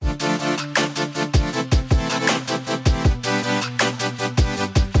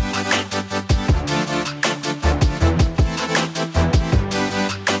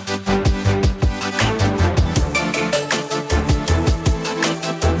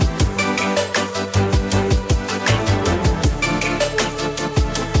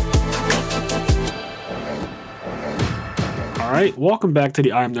right, welcome back to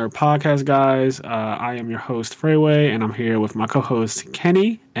the I Am Nerd podcast, guys. I am your host, Freeway, and I'm here with my co-host,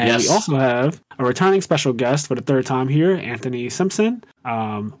 Kenny. And we also have a returning special guest for the third time here, Anthony Simpson.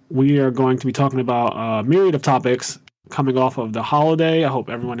 We are going to be talking about a myriad of topics coming off of the holiday. I hope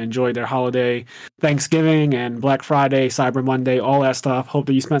everyone enjoyed their holiday, Thanksgiving and Black Friday, Cyber Monday, all that stuff. Hope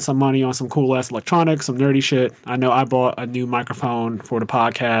that you spent some money on some cool ass electronics, some nerdy shit. I know I bought a new microphone for the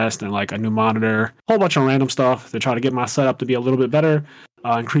podcast and like a new monitor, a whole bunch of random stuff to try to get my setup to be a little bit better,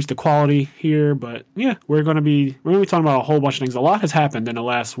 increase the quality here. But yeah, we're gonna be talking about a whole bunch of things. A lot has happened in the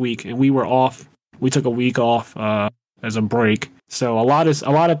last week, and we were off. We took a week off as a break, so a lot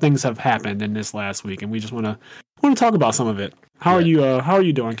of things have happened in this last week, and we just want to talk about some of it. How are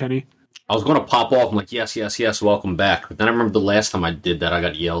you doing, Kenny? I was going to pop off. I'm like, yes, welcome back. But then I remember the last time I did that, I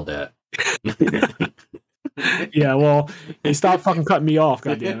got yelled at. Yeah, well, you stopped fucking cutting me off,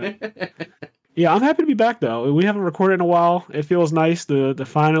 goddammit. Yeah, I'm happy to be back, though. We haven't recorded in a while. It feels nice to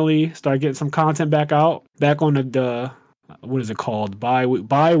finally start getting some content back out. Back on the what is it called?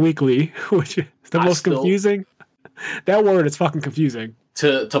 Bi-weekly, which is the most confusing. That word is fucking confusing.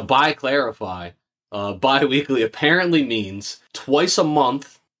 To clarify, bi-weekly apparently means twice a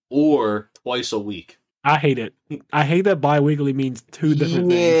month or twice a week. I hate it. I hate that bi-weekly means two different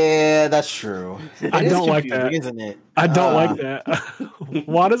things. Yeah, that's true. I don't like that. Isn't it? I don't like that.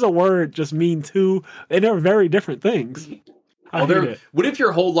 Why does a word just mean two? And they're very different things. What if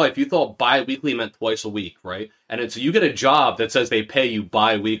your whole life you thought bi-weekly meant twice a week, right? And you get a job that says they pay you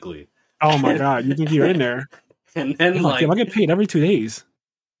bi-weekly. Oh my god, you think you're in there? And then I get paid every 2 days.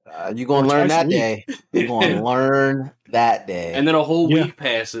 You're going to learn that day. You're going to learn that day. And then a whole week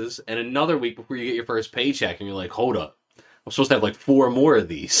passes, and another week before you get your first paycheck, and you're like, hold up. I'm supposed to have like 4 more of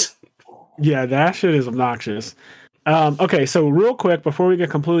these. Yeah, that shit is obnoxious. Okay, so real quick, before we get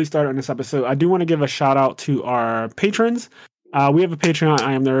completely started on this episode, I do want to give a shout out to our patrons. We have a Patreon,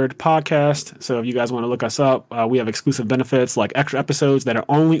 I Am Nerd podcast. So if you guys want to look us up, we have exclusive benefits like extra episodes that are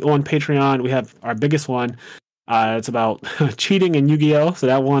only on Patreon. We have our biggest one. It's about cheating in Yu-Gi-Oh! So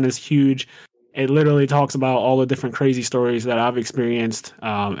that one is huge. It literally talks about all the different crazy stories that I've experienced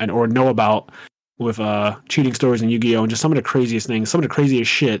or know about with cheating stories in Yu-Gi-Oh! And just some of the craziest things, some of the craziest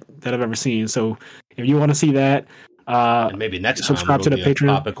shit that I've ever seen. So if you want to see that, and maybe next subscribe time to the Patreon.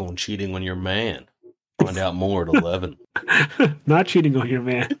 Topic on cheating on your man. Find out more at 11. Not cheating on your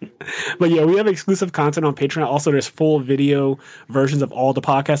man. But yeah, we have exclusive content on Patreon. Also, there's full video versions of all the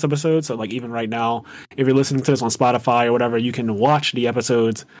podcast episodes. So like even right now, if you're listening to this on Spotify or whatever, you can watch the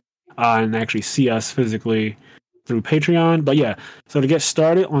episodes and actually see us physically through Patreon. But yeah, so to get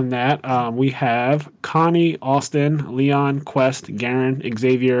started on that, we have Connie, Austin, Leon, Quest, Garen,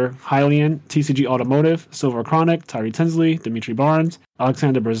 Xavier, Hylian, TCG Automotive, Silver Chronic, Tyree Tinsley, Dimitri Barnes,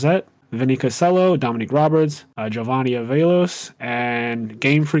 Alexander Brissett, Vinny Casello, Dominic Roberts, Giovanni Avelos, and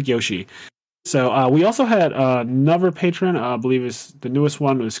Game Freak Yoshi. So we also had another patron, I believe is the newest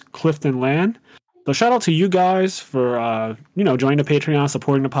one was Clifton Land. So shout out to you guys for joining the Patreon,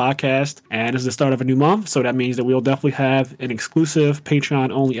 supporting the podcast, and this is the start of a new month. So that means that we'll definitely have an exclusive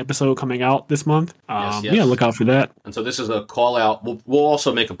Patreon only episode coming out this month. Yes. Yeah, look out for that. And so this is a call out. We'll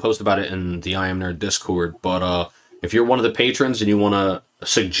also make a post about it in the I Am Nerd Discord. But if you're one of the patrons and you want to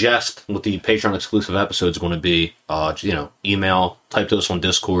suggest what the Patreon exclusive episode is going to be, email, type to us on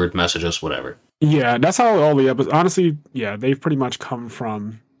Discord, message us, whatever. Yeah, that's how all the episodes. Honestly, yeah, they've pretty much come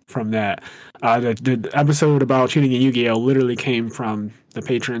from that. The episode about cheating in Yu-Gi-Oh! Literally came from the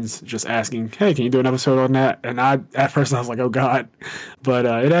patrons just asking, "Hey, can you do an episode on that?" And at first I was like, "Oh God," but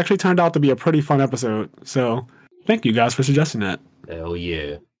it actually turned out to be a pretty fun episode. So thank you guys for suggesting that. Hell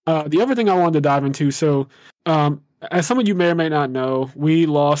yeah. The other thing I wanted to dive into, so as some of you may or may not know, we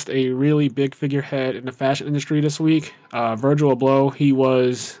lost a really big figurehead in the fashion industry this week. Virgil Abloh, he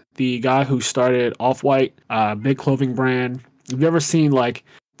was the guy who started Off-White, big clothing brand. Have you ever seen like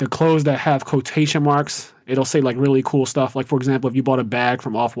the clothes that have quotation marks? It'll say like really cool stuff. Like for example, if you bought a bag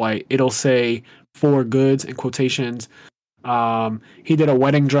from Off-White, it'll say "for goods" in quotations. He did a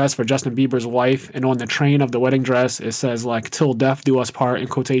wedding dress for Justin Bieber's wife, and on the train of the wedding dress, it says like "till death do us part" in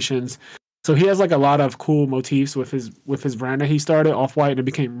quotations. So he has like a lot of cool motifs with his brand that he started, Off-White, and it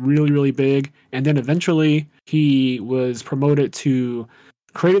became really, really big. And then eventually he was promoted to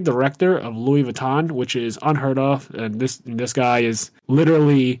creative director of Louis Vuitton, which is unheard of. And this guy is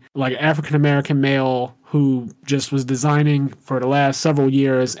literally like African American male who just was designing for the last several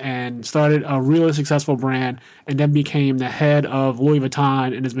years and started a really successful brand, and then became the head of Louis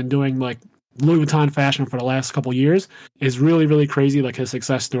Vuitton and has been doing like Louis Vuitton fashion for the last couple years. Is really, really crazy, like his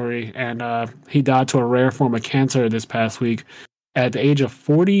success story. And he died to a rare form of cancer this past week at the age of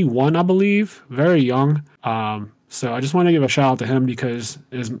 41, I believe. Very young. So I just want to give a shout out to him because,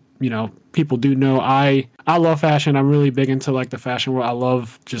 as you know, people do know I love fashion. I'm really big into like the fashion world. I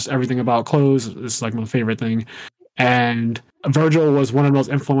love just everything about clothes. It's like my favorite thing. And Virgil was one of the most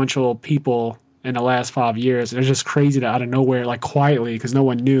influential people in the last 5 years. It's just crazy that out of nowhere, like quietly, because no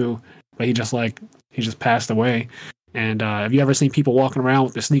one knew, but he just passed away. And have you ever seen people walking around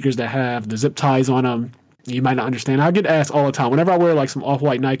with the sneakers that have the zip ties on them? You might not understand. I get asked all the time whenever I wear like some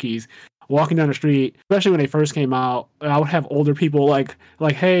off-white Nikes. Walking down the street, especially when they first came out, I would have older people like,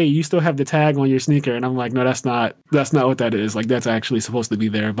 "Hey, you still have the tag on your sneaker?" And I'm like, "No, that's not what that is. Like, that's actually supposed to be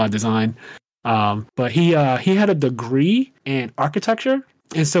there by design." But he had a degree in architecture,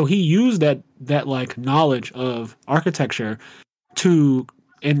 and so he used that like knowledge of architecture to,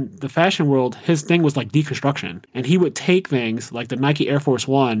 in the fashion world, his thing was like deconstruction, and he would take things like the Nike Air Force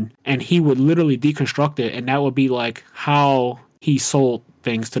One, and he would literally deconstruct it, and that would be like how he sold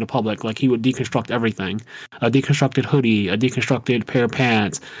things to the public. Like he would deconstruct everything, a deconstructed hoodie, a deconstructed pair of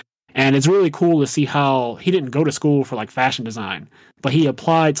pants. And it's really cool to see how he didn't go to school for like fashion design, but he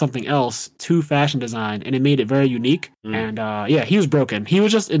applied something else to fashion design and it made it very unique. And yeah, he was broken. He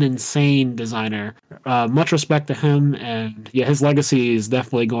was just an insane designer. Much respect to him. And yeah, his legacy is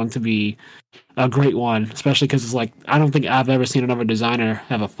definitely going to be a great one, especially because it's like, I don't think I've ever seen another designer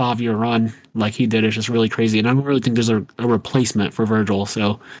have a 5-year run like he did. It's just really crazy. And I don't really think there's a replacement for Virgil.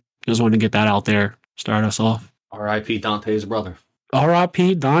 So just wanted to get that out there, start us off. R.I.P. Dante's brother.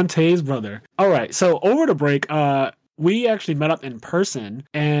 R.I.P. Dante's brother. All right. So over the break, we actually met up in person.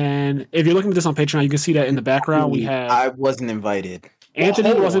 And if you're looking at this on Patreon, you can see that in the background we have... I wasn't invited.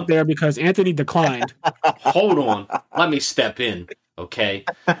 Anthony wasn't there because Anthony declined. Hold on. Let me step in. Okay.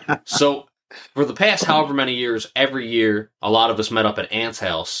 So for the past however many years, every year, a lot of us met up at Ant's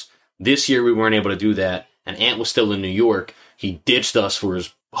house. This year, we weren't able to do that. And Ant was still in New York. He ditched us for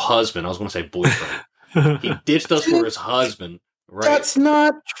his husband. I was going to say boyfriend. He ditched us for his husband. Right? That's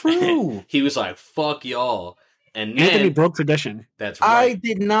not true. He was like, fuck y'all. And then, Anthony broke tradition. That's right. I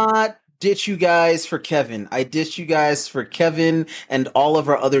did not ditch you guys for Kevin. I ditched you guys for Kevin and all of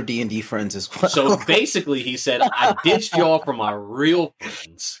our other D&D friends as well. So basically, he said, I ditched y'all for my real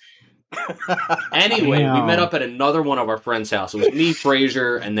friends. Anyway, we met up at another one of our friends' house. It was me,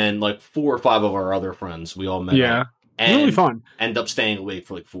 Frazier, and then like 4 or 5 of our other friends. We all met up. And really fun. End up staying awake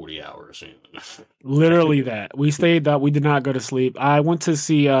for like 40 hours. Literally that. We stayed up. We did not go to sleep. I went to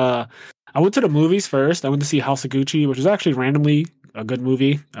see, I went to the movies first. I went to see House of Gucci, which was actually randomly a good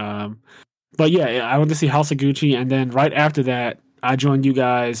movie. But yeah, I went to see House of Gucci. And then right after that, I joined you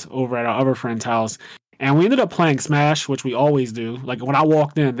guys over at our other friend's house. And we ended up playing Smash, which we always do. Like when I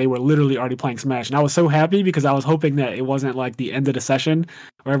walked in, they were literally already playing Smash. And I was so happy because I was hoping that it wasn't like the end of the session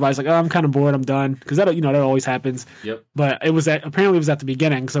where everybody's like, "Oh, I'm kind of bored, I'm done." Because that, that always happens. Yep. But apparently it was at the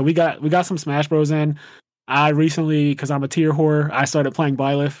beginning. So we got some Smash Bros in. I recently, because I'm a tier whore, I started playing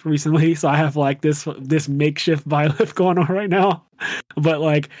Byleth recently. So I have like this makeshift Byleth going on right now. But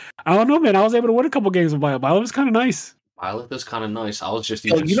like, I don't know, man. I was able to win a couple games with Byleth. Byleth was kind of nice. Byleth is kind of nice. I was just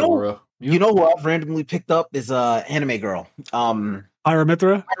using Sora. You know who I've randomly picked up is Anime Girl.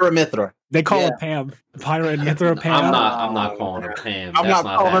 Pyra/Mythra? Pyra/Mythra. They call her Pam. Pyra and Mythra Pam. I'm not calling her Pam. I'm not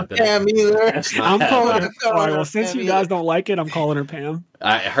calling her Pam either. I'm calling her. All right, well, since you guys don't like it, I'm calling her Pam.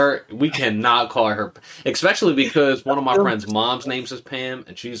 We cannot call her, especially because one of my friends' mom's name is Pam,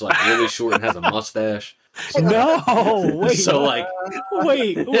 and she's like really short and has a mustache. No, wait. So like,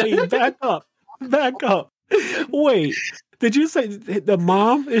 wait, back up. Wait. Did you say the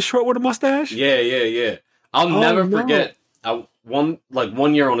mom is short with a mustache? Yeah. I'll never forget. One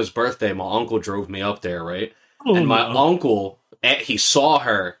year on his birthday, my uncle drove me up there, right? And my uncle, he saw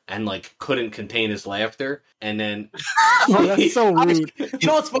her and like couldn't contain his laughter, and then that's so rude. You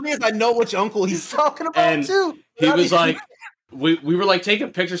know what's funny is I know which uncle he's talking about and too. He was like, we were like taking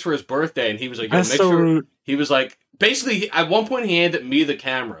pictures for his birthday, and he was like, "Yo, make sure." Rude. He was like, basically, at one point, he handed me the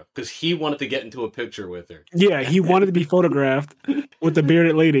camera because he wanted to get into a picture with her. Yeah, he wanted to be photographed with the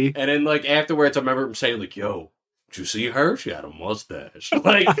bearded lady. And then, like, afterwards, I remember him saying, like, "Yo, did you see her? She had a mustache."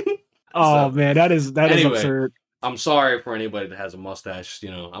 Like, man, that is absurd. I'm sorry for anybody that has a mustache.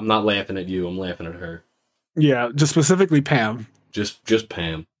 I'm not laughing at you. I'm laughing at her. Yeah, just specifically Pam. Just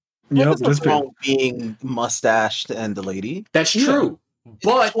Pam. Yep, just wrong being mustached and the lady. That's true.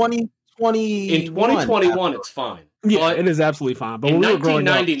 But in 2021, it's fine. Yeah, but it is absolutely fine. But in when we were growing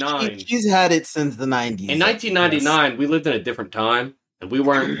up, 1999, she's had it since the 90s. In 1999, we lived in a different time, and we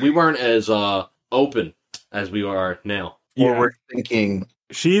weren't as open as we are now. Forward thinking.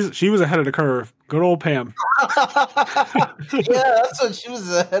 She was ahead of the curve. Good old Pam. Yeah, that's what she was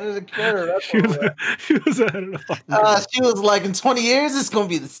ahead of the curve. That's She was, she was ahead of the fucking she was like, in 20 years, it's gonna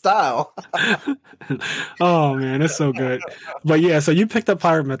be the style. Oh man, it's so good. But yeah, so you picked up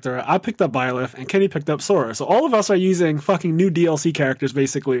Pirate Mythra, I picked up Byleth, and Kenny picked up Sora. So all of us are using fucking new DLC characters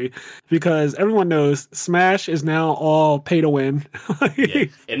basically, because everyone knows Smash is now all pay to win. Yeah.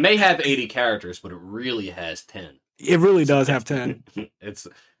 It may have 80 characters, but it really has 10. It really does have 10. It's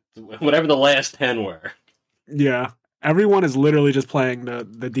whatever the last 10 were. Yeah. Everyone is literally just playing the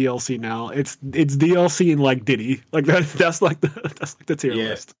DLC now. It's DLC in like Diddy. Like that's like the tier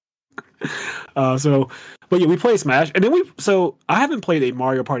list. But yeah, we play Smash, and then I haven't played a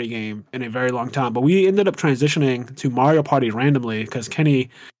Mario Party game in a very long time, but we ended up transitioning to Mario Party randomly because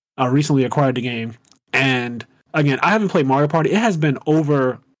Kenny recently acquired the game. And again, I haven't played Mario Party. It has been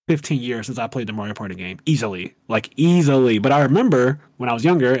over 15 years since I played the Mario Party game. Easily. But I remember when I was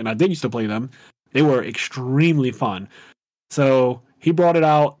younger, and I did used to play them, they were extremely fun. So he brought it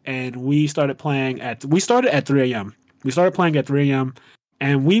out, and we started at 3 a.m. We started playing at 3 a.m.,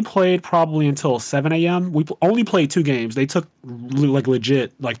 and we played probably until 7 a.m. We only played 2 games. They took like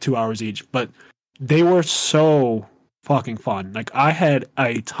legit like 2 hours each, but they were so fucking fun. Like I had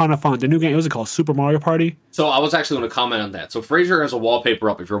a ton of fun. The new game, what was it called? Super Mario Party? So I was actually going to comment on that. So Fraser has a wallpaper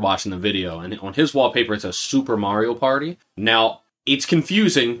up if you're watching the video, and on his wallpaper it says Super Mario Party. Now, it's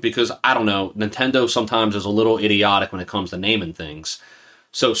confusing because, I don't know, Nintendo sometimes is a little idiotic when it comes to naming things.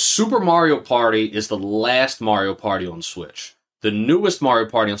 So Super Mario Party is the last Mario Party on Switch. The newest Mario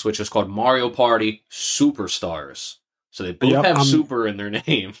Party on Switch is called Mario Party Superstars. So they both have super in their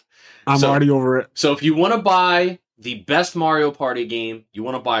name. I'm already over it. So if you want to buy the best Mario Party game, you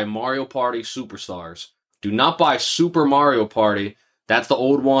want to buy Mario Party Superstars. Do not buy Super Mario Party. That's the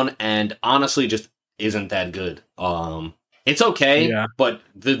old one, and honestly just isn't that good. It's okay, but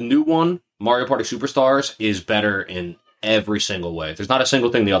the new one, Mario Party Superstars, is better in every single way. There's not a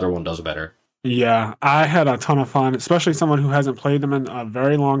single thing the other one does better. Yeah, I had a ton of fun, especially someone who hasn't played them in a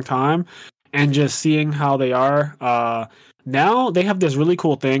very long time, and just seeing how they are. Now they have this really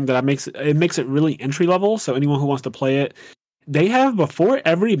cool thing that makes it really entry level. So anyone who wants to play it, they have before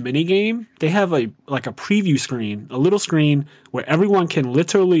every mini game, they have a preview screen, a little screen where everyone can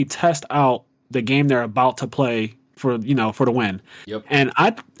literally test out the game they're about to play for the win. Yep. And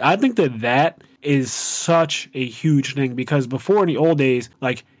I think that is such a huge thing, because before in the old days,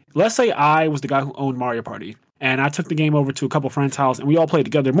 like let's say I was the guy who owned Mario Party, and I took the game over to a couple friends' house, and we all played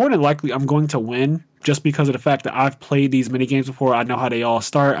together. More than likely, I'm going to win just because of the fact that I've played these mini games before. I know how they all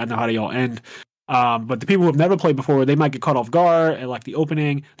start. I know how they all end. But the people who have never played before, they might get caught off guard at like the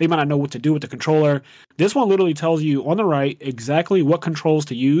opening. They might not know what to do with the controller. This one literally tells you on the right exactly what controls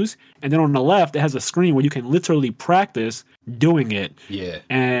to use, and then on the left, it has a screen where you can literally practice doing it. Yeah.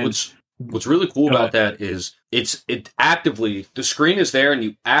 And What's really cool about that is the screen is there and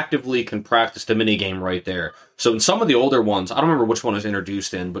you actively can practice the mini game right there. So in some of the older ones, I don't remember which one was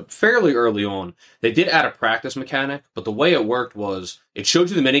introduced in, but fairly early on, they did add a practice mechanic, but the way it worked was it showed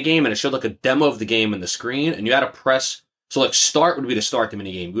you the mini game and it showed like a demo of the game in the screen, and you had to press, so like start would be to start the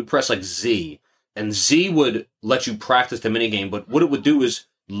mini game. You would press like Z, and Z would let you practice the mini game, but what it would do is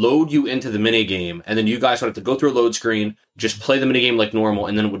load you into the minigame, and then you guys would have to go through a load screen, just play the minigame like normal,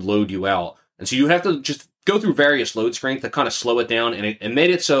 and then it would load you out. And so you would have to just go through various load screens to kind of slow it down, and it made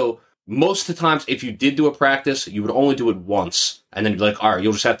it so most of the times if you did do a practice, you would only do it once, and then you'd be like, all right,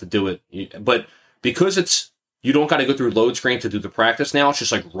 you'll just have to do it. But because you don't got to go through load screen to do the practice now, it's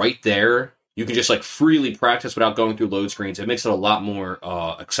just like right there. You can just like freely practice without going through load screens. It makes it a lot more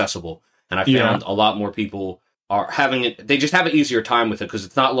accessible. And I found a lot more people are having it, they just have an easier time with it, because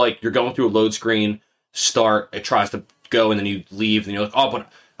it's not like you're going through a load screen, start, it tries to go, and then you leave, and you're like, oh,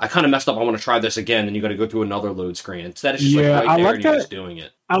 but I kind of messed up, I want to try this again, and you got to go through another load screen. Instead, it's just like right there, and you're just doing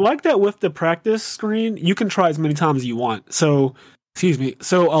it. I like that with the practice screen, you can try as many times as you want. So,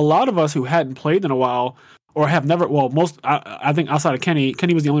 so a lot of us who hadn't played in a while, or have never, well, I think outside of Kenny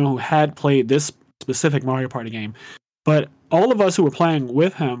was the only one who had played this specific Mario Party game. But all of us who were playing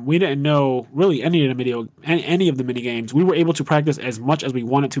with him, we didn't know really any of the mini games. We were able to practice as much as we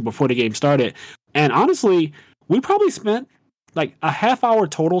wanted to before the game started. And honestly, we probably spent like a half hour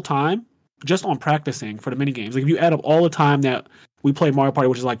total time just on practicing for the mini games. Like if you add up all the time that we played Mario Party,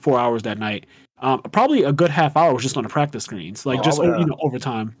 which is like 4 hours that night, probably a good half hour was just on the practice screens, like over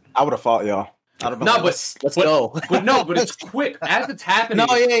time. I would have fought y'all. No, but let's go. but it's quick as it's happening.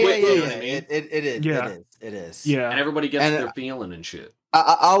 No, yeah. It is. Yeah, and everybody gets their feeling and shit.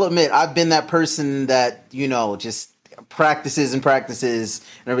 I'll admit, I've been that person that just practices and practices,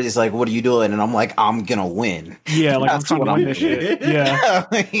 and everybody's like, "What are you doing?" And I'm like, "I'm gonna win." Yeah, like I'm That's trying to what win I'm this shit. Yeah.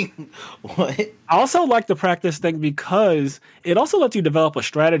 Like, what? I also like the practice thing because it also lets you develop a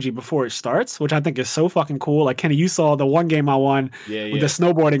strategy before it starts, which I think is so fucking cool. Like Kenny, you saw the one game I won with the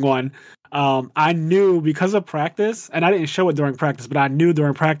snowboarding one. I knew because of practice, and I didn't show it during practice, but I knew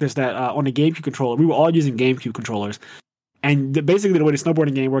during practice that on the GameCube controller, we were all using GameCube controllers. And basically the way the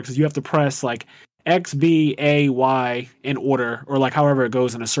snowboarding game works is you have to press like X, B, A, Y in order, or like however it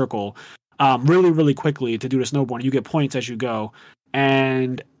goes in a circle, really, really quickly to do the snowboarding. You get points as you go.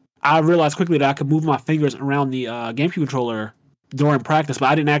 And I realized quickly that I could move my fingers around the GameCube controller during practice, but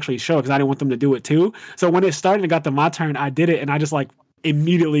I didn't actually show it because I didn't want them to do it too. So when it started and got to my turn, I did it, and I just like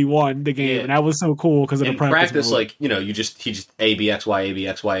immediately won the game, and that was so cool because of the practice mode. Like, you know, he just A B X Y A B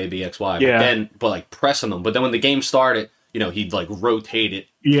X Y A B X Y. Yeah. But like pressing them. But then when the game started, you know, he'd like rotate it.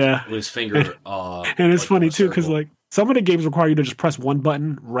 Yeah. With his finger. And it's like funny too because like some of the games require you to just press one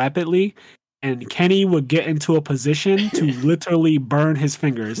button rapidly, and Kenny would get into a position to literally burn his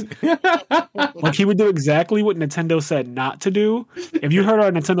fingers. Like he would do exactly what Nintendo said not to do. If you heard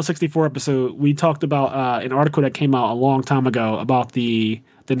our Nintendo 64 episode, we talked about an article that came out a long time ago about the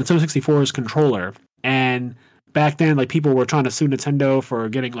Nintendo 64's controller. And back then, like people were trying to sue Nintendo for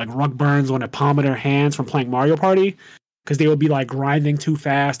getting like rug burns on the palm of their hands from playing Mario Party because they would be like grinding too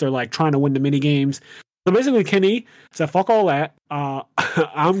fast or like trying to win the mini games. So basically, Kenny said, "Fuck all that.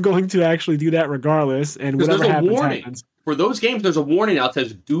 I'm going to actually do that regardless, and whatever happens." For those games, there's a warning out that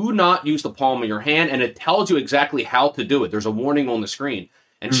says, "Do not use the palm of your hand," and it tells you exactly how to do it. There's a warning on the screen.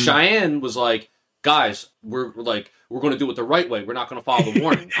 And Cheyenne was like, "Guys, we're going to do it the right way. We're not going to follow the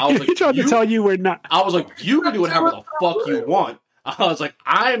warning." I was like, "He tried to tell you we're not." I was like, "You can do whatever the fuck you want." I was like,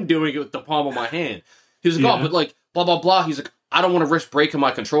 "I'm doing it with the palm of my hand." He was like, "Oh, but like blah blah blah." He's like, "I don't want to risk breaking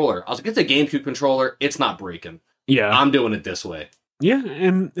my controller." I was like, "It's a GameCube controller. It's not breaking. Yeah, I'm doing it this way." Yeah,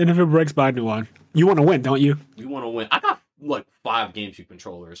 and if it breaks, buy a new one. You want to win, don't you? You want to win. I got like 5 GameCube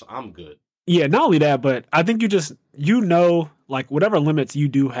controllers. I'm good. Yeah, not only that, but I think you know, like whatever limits you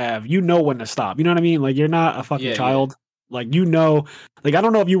do have, you know when to stop. You know what I mean? Like you're not a fucking child. Yeah. Like you know, like I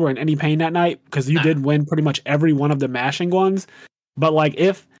don't know if you were in any pain that night because you did win pretty much every one of the mashing ones. But like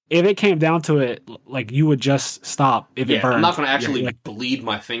if it came down to it, like you would just stop if it burned. I'm not going to actually bleed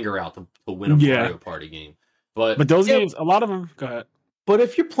my finger out to win a Mario Party game. But those games, a lot of them. Go ahead. But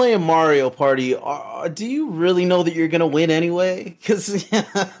if you're playing Mario Party, do you really know that you're gonna win anyway? Because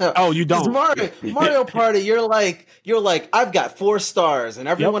you don't. Mario Party, you're like, I've got 4 stars, and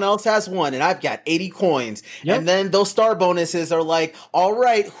everyone else has 1, and I've got 80 coins. Yep. And then those star bonuses are like, all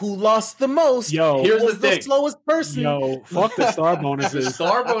right, who lost the most? Yo, here's the slowest person. Yo, fuck the star bonuses. The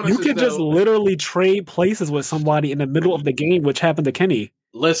star bonuses. You can just literally trade places with somebody in the middle of the game, which happened to Kenny.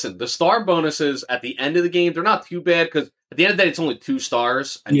 Listen, the star bonuses at the end of the game, they're not too bad because at the end of the day, it's only 2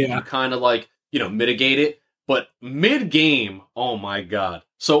 stars, and you kind of like, you know, mitigate it. But mid-game, oh my god.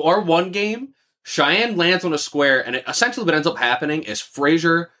 So our one game, Cheyenne lands on a square, and essentially what ends up happening is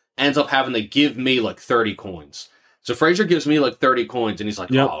Frazier ends up having to give me like 30 coins. So Frazier gives me like 30 coins, and he's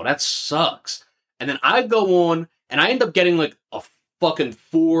like, oh, that sucks. And then I go on, and I end up getting like a fucking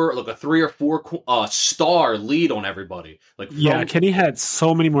 3 or 4 star lead on everybody. Like Kenny had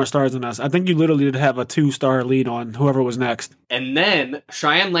so many more stars than us. I think you literally did have a 2-star lead on whoever was next. And then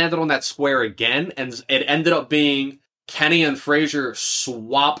Cheyenne landed on that square again, and it ended up being Kenny and Frazier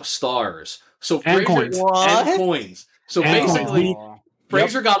swap stars. So Frazier and coins. So basically,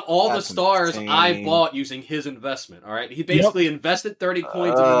 Frazier got all the stars I bought using his investment. All right, he basically invested 30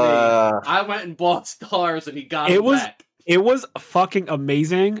 coins in me. I went and bought stars, and he got them back. It was fucking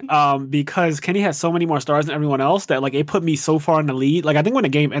amazing because Kenny had so many more stars than everyone else that like it put me so far in the lead. Like I think when the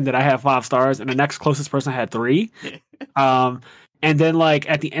game ended, I had 5 stars and the next closest person had 3. And then like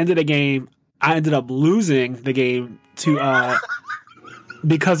at the end of the game, I ended up losing the game to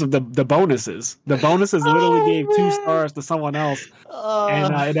because of the bonuses. The bonuses literally gave 2 stars to someone else,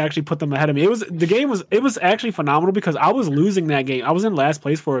 and it actually put them ahead of me. It was actually phenomenal because I was losing that game. I was in last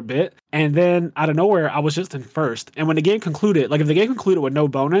place for a bit, and then out of nowhere, I was just in first. And when the game concluded, like if the game concluded with no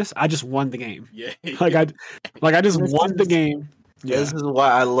bonus, I just won the game. Yeah, I just won the game. Yeah. This is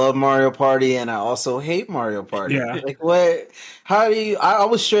why I love Mario Party, and I also hate Mario Party. Yeah. Like, what? How do you? I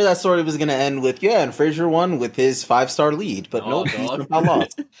was sure that story was going to end with and Frazier won with his 5-star lead, but no, I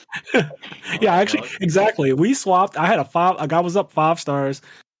lost. Actually, exactly. We swapped. I had a guy was up 5 stars,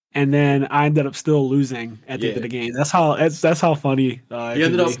 and then I ended up still losing at the end of the game. That's how funny. He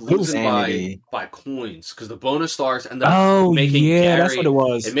ended up losing by coins because the bonus stars ended up making Gary. That's what it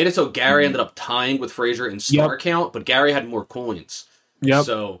was. It made it so Gary ended up tying with Frazier in star count, but Gary had more coins. Yep.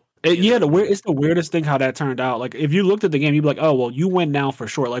 So It's the weirdest thing how that turned out. Like, if you looked at the game, you'd be like, oh, well, you win now for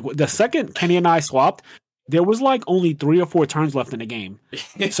sure. Like, the second Kenny and I swapped, there was like only 3 or 4 turns left in the game.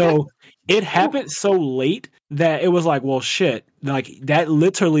 So it happened so late that it was like, well, shit. Like, that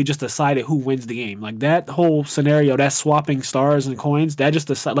literally just decided who wins the game. Like, that whole scenario, that swapping stars and coins, that just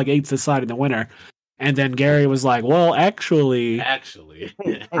decided the winner. And then Gary was like, well, actually,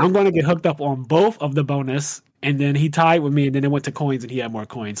 I'm going to get hooked up on both of the bonus. And then he tied with me, and then it went to coins, and he had more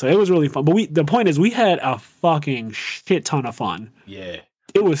coins. So it was really fun. But the point is, we had a fucking shit ton of fun. Yeah.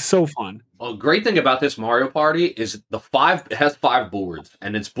 It was so fun. A great thing about this Mario Party is it has 5 boards,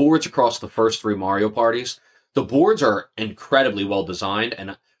 and it's boards across the first 3 Mario Parties. The boards are incredibly well designed,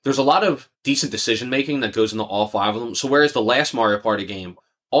 and there's a lot of decent decision making that goes into all 5 of them. So whereas the last Mario Party game,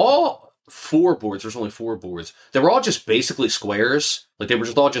 all 4 boards, there's only 4 boards, they were all just basically squares. Like, they were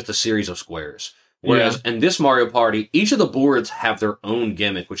just all just a series of squares. Whereas in this Mario Party, each of the boards have their own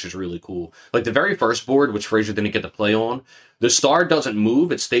gimmick, which is really cool. Like the very first board, which Fraser didn't get to play on, the star doesn't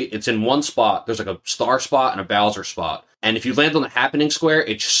move. It's in one spot. There's like a star spot and a Bowser spot. And if you land on the happening square,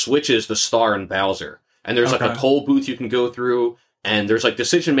 it switches the star and Bowser. And there's like a toll booth you can go through. And there's like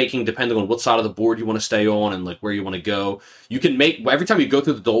decision making depending on what side of the board you want to stay on and like where you want to go. You can make, every time you go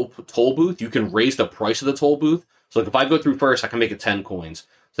through the toll booth, you can raise the price of the toll booth. So like if I go through first, I can make it 10 coins.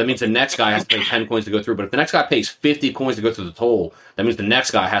 So that means the next guy has to pay 10 coins to go through. But if the next guy pays 50 coins to go through the toll, that means the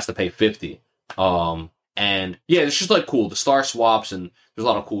next guy has to pay 50. And yeah, it's just like cool. The star swaps, and there's a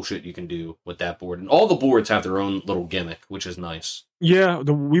lot of cool shit you can do with that board. And all the boards have their own little gimmick, which is nice. Yeah,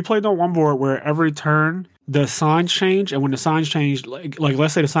 we played on one board where every turn the signs change, and when the signs change, like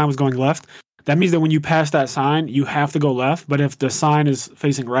let's say the sign was going left, that means that when you pass that sign, you have to go left. But if the sign is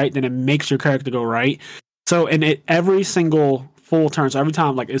facing right, then it makes your character go right. So every single full turn, so every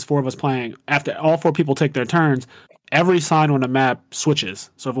time like it's 4 of us playing, after all 4 people take their turns, every sign on the map switches.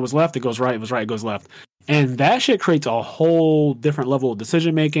 So if it was left, it goes right. If it was right, it goes left. And that shit creates a whole different level of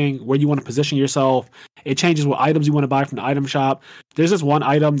decision making, where you want to position yourself. It changes what items you want to buy from the item shop. There's this one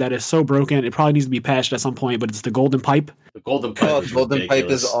item that is so broken, it probably needs to be patched at some point, but it's the golden pipe. The golden pipe. The golden pipe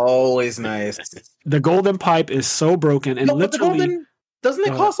is always nice. The golden pipe is so broken, and literally, doesn't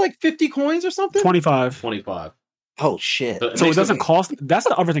it cost like 50 coins or something? 25. Oh shit! So it doesn't cost. That's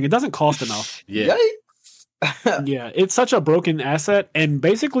the other thing. It doesn't cost enough. Yeah. Yeah, it's such a broken asset, and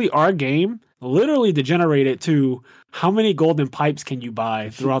basically our game literally degenerated to how many golden pipes can you buy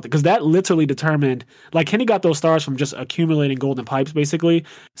throughout because that literally determined, like, Kenny got those stars from just accumulating golden pipes basically.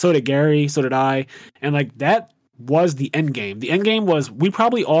 So did Gary, so did I, and like that was the end game. The end game was we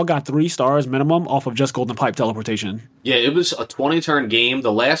probably all got 3 stars minimum off of just golden pipe teleportation. Yeah, it was a 20-turn game.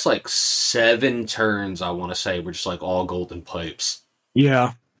 The last like 7 turns, I want to say, were just like all golden pipes.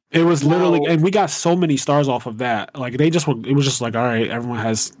 Yeah. It was literally, and we got so many stars off of that. Like it was just like, all right, everyone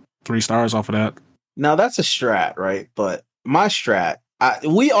has 3 stars off of that. Now that's a strat, right? But my strat,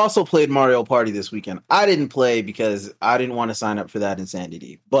 we also played Mario Party this weekend. I didn't play because I didn't want to sign up for that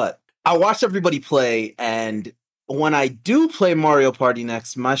insanity. But I watched everybody play, and when I do play Mario Party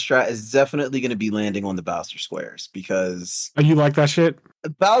next, my strat is definitely going to be landing on the Bowser squares because... Oh, you like that shit? The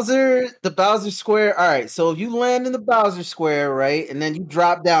Bowser square. All right, so if you land in the Bowser square, right, and then you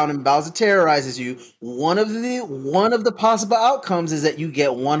drop down and Bowser terrorizes you, one of the possible outcomes is that you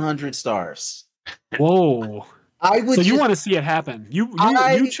get 100 stars. Whoa! So you want to see it happen? You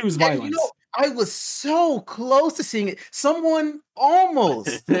choose violence. You know, I was so close to seeing it. Someone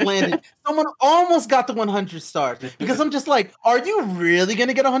almost landed. Someone almost got the 100 stars because I'm just like, are you really going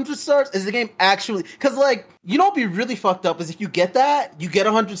to get 100 stars? Is the game actually... Because, like, you know what would be really fucked up is if you get that, you get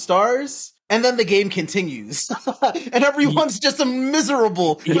 100 stars, and then the game continues. And everyone's just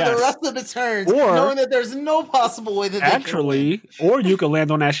miserable for the rest of the turns, knowing that there's no possible way that they actually... Or you could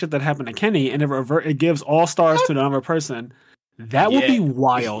land on that shit that happened to Kenny, and it gives all stars to the other person. That would be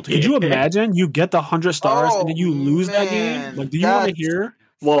wild. Could you imagine you get the 100 stars and then you lose that game? Like, do you want to hear?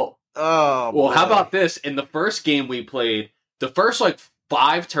 Well, how about this? In the first game we played, the first like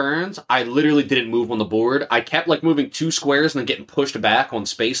 5 turns, I literally didn't move on the board. I kept like moving 2 squares and then getting pushed back on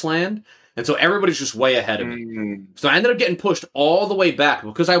Spaceland. And so everybody's just way ahead of me. So I ended up getting pushed all the way back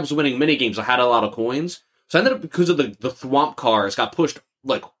because I was winning mini games. I had a lot of coins. So I ended up, because of the Thwomp cars, got pushed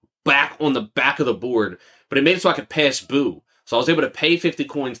like back on the back of the board. But it made it so I could pass Boo. So I was able to pay 50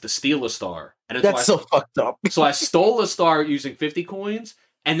 coins to steal a star. And that's so fucked up. So I stole a star using 50 coins,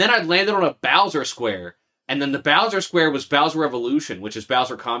 and then I landed on a Bowser square. And then the Bowser square was Bowser Revolution, which is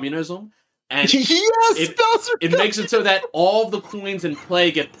Bowser Communism. And Bowser it makes it so that all the coins in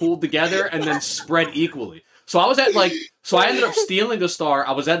play get pulled together and then spread equally. So I was at so I ended up stealing the star.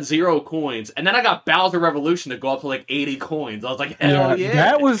 I was at 0 coins, and then I got Bowser Revolution to go up to like 80 coins. I was like, hell yeah.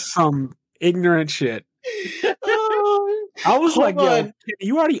 That was some ignorant shit. I was like, yo,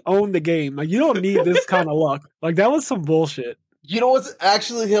 you already own the game. Like, you don't need this kind of luck. Like, that was some bullshit. You know what's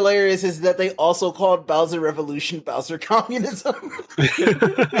actually hilarious is that they also called Bowser Revolution Bowser Communism.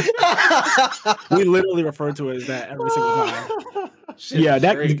 We literally refer to it as that every single time.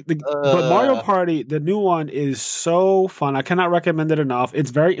 But Mario Party, the new one, is so fun. I cannot recommend it enough.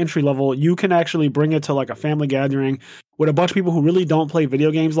 It's very entry level. You can actually bring it to like a family gathering with a bunch of people who really don't play video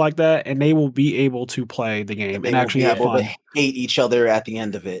games like that, and they will be able to play the game and actually have fun. Hate each other at the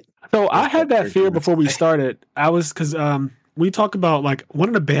end of it. So I had that fear before we started. Because we talk about like one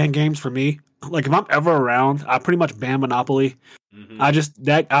of the ban games for me. Like if I'm ever around, I pretty much ban Monopoly.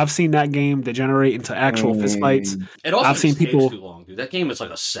 Mm-hmm. I've seen that game degenerate into actual fistfights. I've seen people too long, dude. That game is like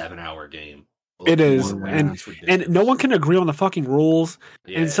a 7-hour game. It is, and no one can agree on the fucking rules.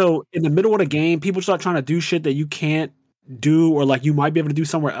 Yeah. And so in the middle of the game, people start trying to do shit that you can't do, or like you might be able to do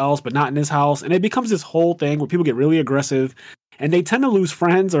somewhere else, but not in this house. And it becomes this whole thing where people get really aggressive. And they tend to lose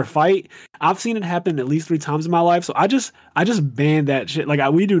friends or fight. I've seen it happen at least 3 times in my life. So I just banned that shit. Like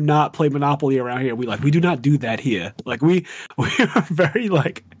we do not play Monopoly around here. We do not do that here. Like we are very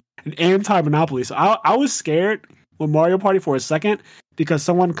like an anti-Monopoly. So I was scared with Mario Party for a second because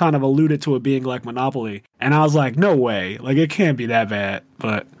someone kind of alluded to it being like Monopoly, and I was like, no way. Like it can't be that bad.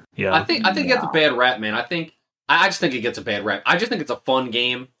 But yeah, I think it gets a bad rap, man. I just think it gets a bad rap. I just think it's a fun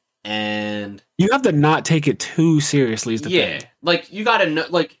game. And you have to not take it too seriously. Is the thing. Like you gotta know,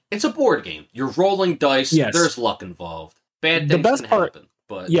 like it's a board game. You're rolling dice. Yes. There's luck involved. Bad things can happen.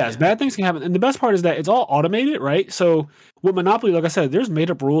 But yes, bad things can happen. And the best part is that it's all automated, right? So with Monopoly, like I said, there's made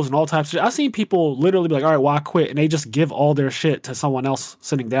up rules and all types of shit. I've seen people literally be like, all right, well, I quit, and they just give all their shit to someone else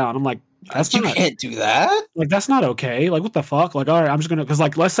sitting down. I'm like, you can't do that. Like that's not okay. Like what the fuck? Like all right, I'm just gonna, because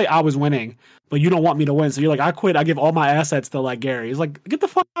like let's say I was winning, but you don't want me to win, so you're like, I quit. I give all my assets to like Gary. He's like, get the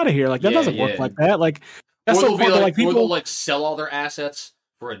fuck out of here. Like that doesn't work like that. Like that's so funny. Like people will like sell all their assets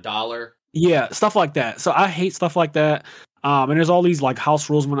for $1. Yeah, stuff like that. So I hate stuff like that. And there's all these like house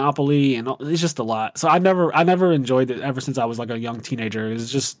rules Monopoly, and it's just a lot. So I never enjoyed it ever since I was like a young teenager.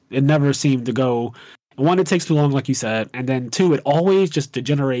 It never seemed to go. One, it takes too long, like you said, and then 2, it always just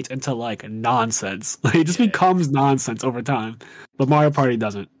degenerates into like nonsense. Like, it just becomes nonsense over time. But Mario Party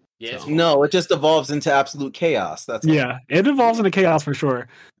doesn't. Yeah, so. No, it just evolves into absolute chaos. That's all. Yeah, it evolves into chaos for sure.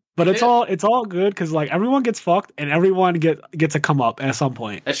 But it's all good because like everyone gets fucked and everyone gets a come up at some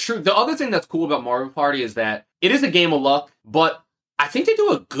point. That's true. The other thing that's cool about Mario Party is that it is a game of luck, but I think they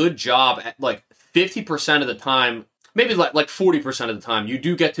do a good job at like 50% of the time, maybe like 40% of the time, you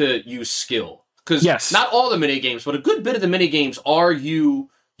do get to use skill. Because not all the mini games, but a good bit of the mini games are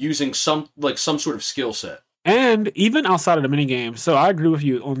you using some sort of skill set. And even outside of the mini games, so I agree with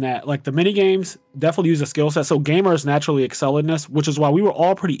you on that. Like the mini games definitely use a skill set. So gamers naturally excel in this, which is why we were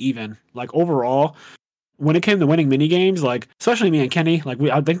all pretty even. Like overall, when it came to winning mini games, like especially me and Kenny, like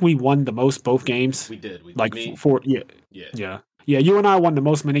I think we won the most both games. We did. Yeah, you and I won the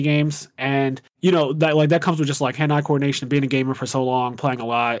most mini games, and you know that comes with just like hand-eye coordination, being a gamer for so long, playing a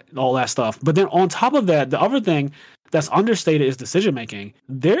lot, all that stuff. But then on top of that, the other thing that's understated is decision making.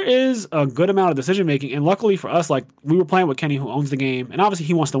 There is a good amount of decision making, and luckily for us, like we were playing with Kenny, who owns the game, and obviously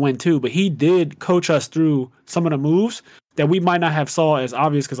he wants to win too. But he did coach us through some of the moves that we might not have saw as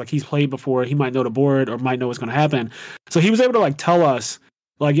obvious because like he's played before, he might know the board or might know what's going to happen. So he was able to like tell us.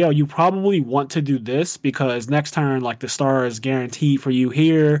 Like, yo, you probably want to do this because next turn, like, the star is guaranteed for you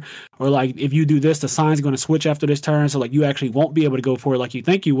here. Or, like, if you do this, the sign's going to switch after this turn. So, like, you actually won't be able to go for it like you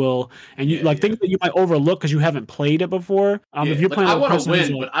think you will. And you things that you might overlook because you haven't played it before. If you're playing I want to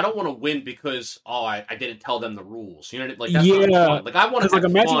win, but I don't want to win because, I didn't tell them the rules. You know, like, that's not fun. Like, I want to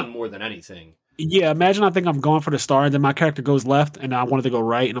have fun more than anything. Yeah, imagine I think I'm going for the star, and then my character goes left, and I wanted to go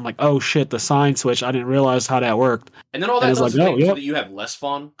right, and I'm like, oh shit, the sign switch. I didn't realize how that worked. And then all that does is make so that you have less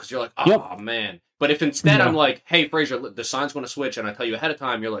fun, because you're like, oh man. But if instead I'm like, hey, Fraser, the sign's going to switch, and I tell you ahead of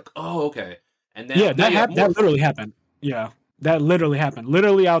time, you're like, oh, okay. And then that literally happened. Yeah, that literally happened.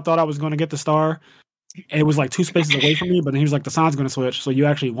 Literally, I thought I was going to get the star. It was like 2 spaces away from me, but then he was like, the sign's going to switch, so you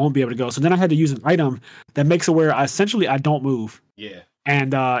actually won't be able to go. So then I had to use an item that makes it where I don't move. Yeah.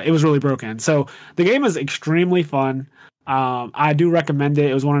 And it was really broken. So the game is extremely fun. I do recommend it.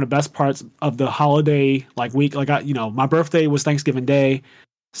 It was one of the best parts of the holiday week. My birthday was Thanksgiving Day.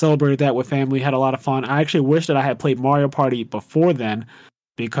 Celebrated that with family. Had a lot of fun. I actually wish that I had played Mario Party before then.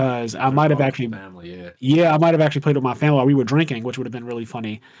 because I might have actually, family, I might have actually played with my family while we were drinking, which would have been really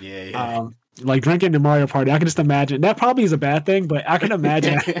funny. Yeah. Like drinking the Mario Party, I can just imagine that probably is a bad thing, but I can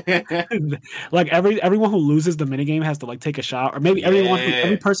imagine like everyone who loses the minigame has to like take a shot, or maybe every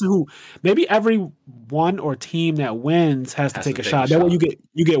one or team that wins has to take a shot. That way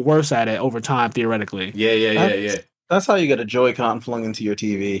you get worse at it over time theoretically. Yeah. That's how you get a Joy-Con flung into your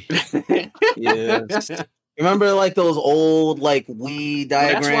TV. Yes. Remember like those old like Wii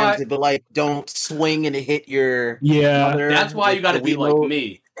diagrams, but like don't swing and hit your mother? That's why you got to be like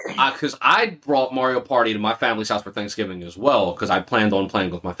me, because I brought Mario Party to my family's house for Thanksgiving as well, because I planned on playing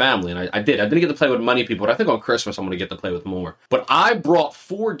with my family, and I didn't get to play with many people, but I think on Christmas I'm going to get to play with more. But I brought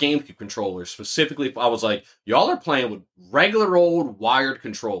 4 GameCube controllers specifically. I was like, y'all are playing with regular old wired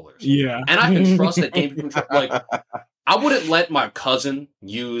controllers, and I can trust that GameCube controller. Like, I wouldn't let my cousin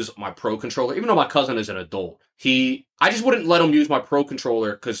use my Pro Controller, even though my cousin is an adult. I just wouldn't let him use my Pro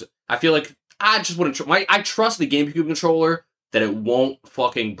Controller because I feel like I just wouldn't. I trust the GameCube controller that it won't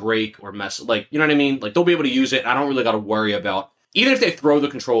fucking break or mess. Like, you know what I mean? Like, they'll be able to use it. I don't really got to worry about, even if they throw the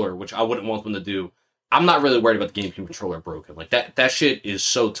controller, which I wouldn't want them to do. I'm not really worried about the GameCube controller broken. Like that shit is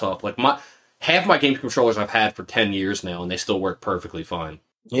so tough. Like half my GameCube controllers I've had for 10 years now, and they still work perfectly fine.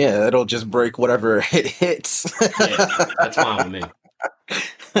 Yeah, it'll just break whatever it hits. Yeah, that's fine with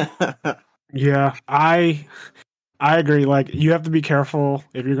me. Yeah, I agree. Like, you have to be careful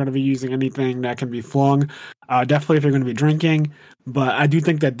if you're going to be using anything that can be flung. Definitely if you're going to be drinking. But I do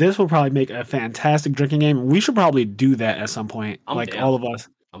think that this will probably make a fantastic drinking game. We should probably do that at some point. I'm down. All of us.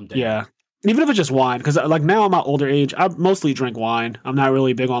 I'm down. Yeah. Even if it's just wine, because like now I'm at older age, I mostly drink wine. I'm not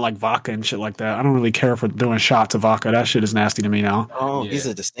really big on like vodka and shit like that. I don't really care for doing shots of vodka. That shit is nasty to me now. Oh, yeah. He's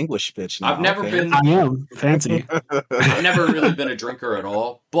a distinguished bitch now. I've never been. I am fancy. I've never really been a drinker at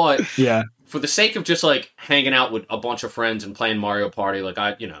all, but yeah, for the sake of just like hanging out with a bunch of friends and playing Mario Party, like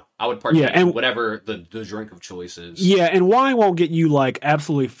I would partake in whatever the drink of choice is. Yeah, and wine won't get you like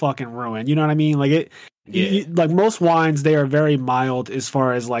absolutely fucking ruined. You know what I mean? Like it. Yeah. Like most wines, they are very mild as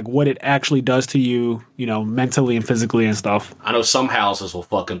far as like what it actually does to you, mentally and physically and stuff. I know some houses will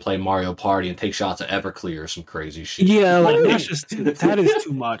fucking play Mario Party and take shots of Everclear or some crazy shit. Yeah, like that is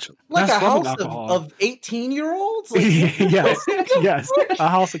too much. Like that's a house of 18-year-olds? Like, yes, a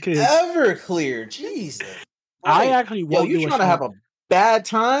house of kids. Everclear, Jesus. I actually will. You trying to have a bad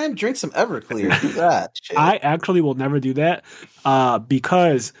time? Drink some Everclear. Do that. Shit. I actually will never do that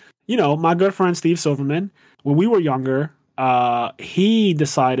because. My good friend Steve Silverman, when we were younger, he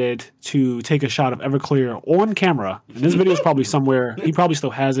decided to take a shot of Everclear on camera. And this video is probably somewhere. He probably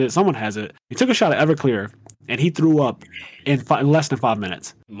still has it. Someone has it. He took a shot of Everclear, and he threw up in less than 5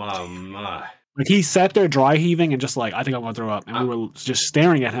 minutes. My. Like, he sat there dry heaving and just like, I think I'm going to throw up. And we were just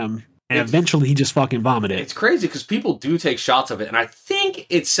staring at him. And eventually he just fucking vomited. It's crazy because people do take shots of it. And I think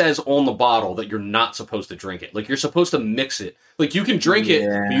it says on the bottle that you're not supposed to drink it. Like, you're supposed to mix it. Like, you can drink it,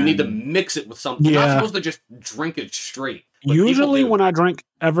 but you need to mix it with something. You're not supposed to just drink it straight. But usually when I drink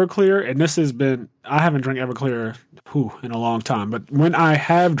Everclear, and I haven't drank Everclear in a long time. But when I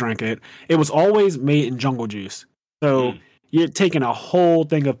have drank it, it was always made in jungle juice. So... You're taking a whole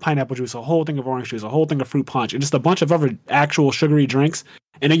thing of pineapple juice, a whole thing of orange juice, a whole thing of fruit punch, and just a bunch of other actual sugary drinks,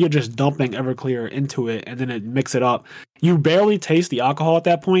 and then you're just dumping Everclear into it, and then it mix it up. You barely taste the alcohol at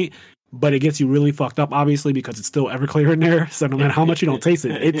that point, but it gets you really fucked up, obviously, because it's still Everclear in there, so no matter how much you don't taste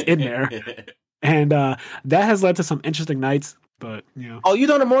it, it's in there. And that has led to some interesting nights. But oh, you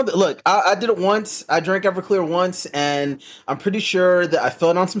done it more? Look, I did it once. I drank Everclear once, and I'm pretty sure that I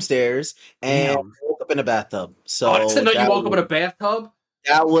fell down some stairs and woke up in a bathtub. So I didn't know you woke up in a bathtub.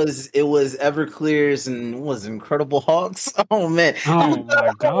 It was Everclear's and was Incredible Hulks. Oh man! Oh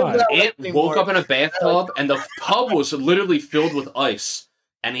my god! Ant woke up in a bathtub, and the tub was literally filled with ice,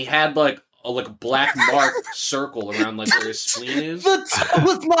 and he had like a black mark circle around like where his spleen is. The tub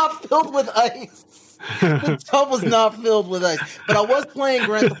was not filled with ice. The tub was not filled with ice, but I was playing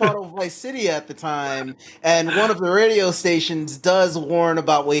Grand Theft Auto Vice City at the time, and one of the radio stations does warn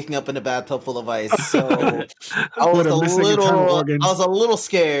about waking up in a bathtub full of ice. So I was a little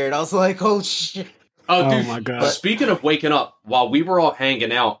scared. I was like, "Oh shit!" Oh, dude, my god! Speaking of waking up, while we were all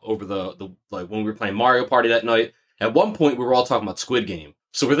hanging out over the when we were playing Mario Party that night, at one point we were all talking about Squid Game.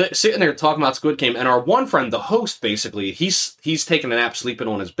 So we're sitting there talking about Squid Game, and our one friend, the host, basically, he's taking a nap, sleeping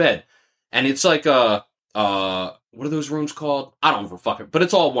on his bed. And it's like what are those rooms called? I don't know, fucking, but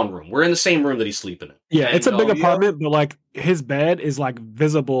it's all one room. We're in the same room that he's sleeping in. Yeah, and it's a big apartment, but like his bed is like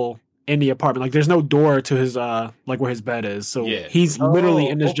visible in the apartment. Like there's no door to his like where his bed is. So he's literally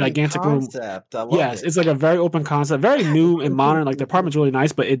in this gigantic room. Yes, it's like a very open concept, very new and modern. Like the apartment's really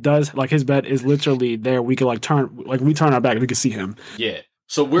nice, but it does like his bed is literally there. We could we turn our back, we can see him. Yeah.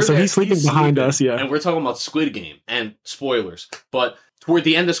 So we're So there, he's sleeping behind us, yeah. and we're talking about Squid Game and spoilers. But toward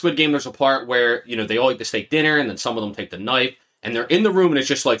the end of Squid Game, there's a part where they all eat the steak dinner, and then some of them take the knife, and they're in the room, and it's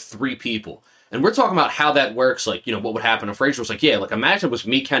just like 3 people. And we're talking about how that works, like, what would happen. And Fraser was like, yeah, like, imagine it was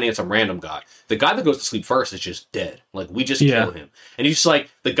me, Kenny, and some random guy. The guy that goes to sleep first is just dead. Like, we just kill him. And he's just like,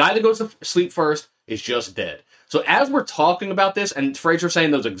 the guy that goes to sleep first is just dead. So as we're talking about this, and Fraser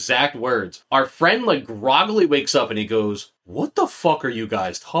saying those exact words, our friend, like, groggily wakes up and he goes, what the fuck are you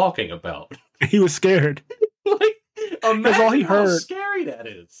guys talking about? He was scared. Like, imagine all he how heard. scary that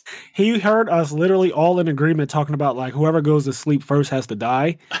is. He heard us literally all in agreement talking about, like, whoever goes to sleep first has to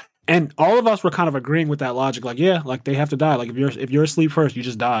die. And all of us were kind of agreeing with that logic. Like, yeah, like, they have to die. Like, if you're asleep first, you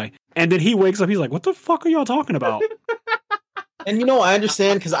just die. And then he wakes up, he's like, what the fuck are y'all talking about? And I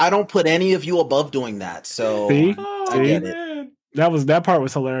understand because I don't put any of you above doing that. So See? I get it. That part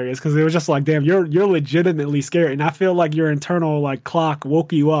was hilarious because it was just like, damn, you're legitimately scared, and I feel like your internal like clock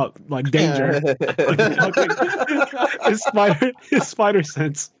woke you up, like danger. His spider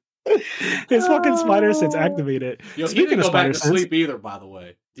sense, his fucking spider sense activated. Yo, he didn't go back to sleep either, by the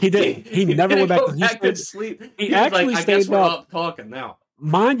way. He did. He never went back to sleep. He actually like, I stayed guess we're up talking now.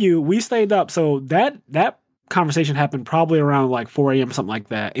 Mind you, we stayed up. So that conversation happened probably around like 4 a.m. something like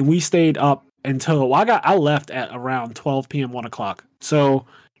that, and we stayed up until I left at around 12 p.m. 1 o'clock. So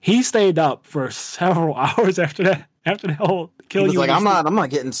he stayed up for several hours after that whole kill. He was like, I'm not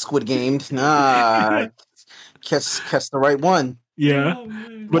getting Squid Gamed. Nah, catch the right one. Yeah,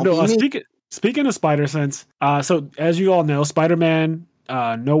 but no. Speaking of Spider Sense, so as you all know, Spider-Man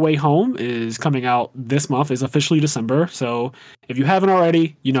No Way Home is coming out this month. Is officially December. So if you haven't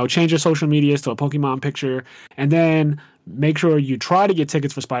already, change your social medias to a Pokemon picture, and then make sure you try to get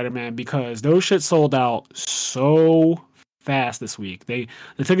tickets for Spider-Man because those shit sold out so fast this week. The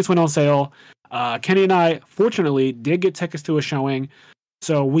tickets went on sale. Kenny and I, fortunately, did get tickets to a showing.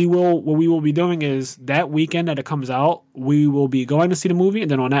 So what we will be doing is that weekend that it comes out, we will be going to see the movie, and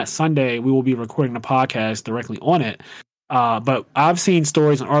then on that Sunday, we will be recording the podcast directly on it. But I've seen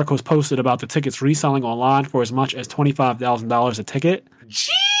stories and articles posted about the tickets reselling online for as much as $25,000 a ticket.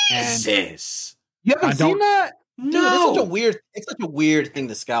 Jesus! You haven't seen that? Dude, No. It's such a weird thing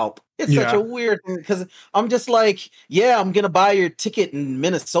to scalp. It's such a weird thing because I'm just like, yeah, I'm gonna buy your ticket in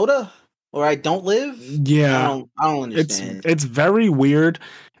Minnesota where I don't live. Yeah, I don't understand. It's very weird,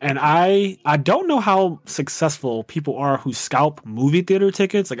 and I don't know how successful people are who scalp movie theater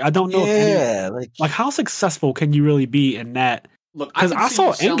tickets. Like, I don't know. Yeah, like how successful can you really be in that? Look, because I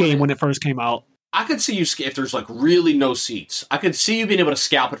saw Endgame when it first came out. I could see you if there's like really no seats. I could see you being able to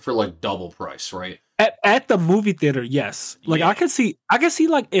scalp it for like double price, right? At the movie theater, yes. Like, yeah. I could see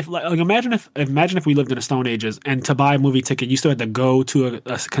like if imagine if we lived in the Stone Ages and to buy a movie ticket you still had to go to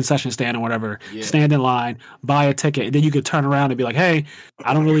a concession stand or whatever, stand in line, buy a ticket, and then you could turn around and be like, hey,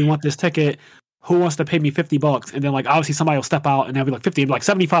 I don't really want this ticket. Who wants to pay me $50? And then like obviously somebody will step out and they'll be like 50, like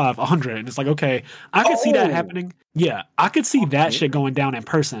 75, 100, and it's like, okay, I could see that happening. Yeah, I could see that shit going down in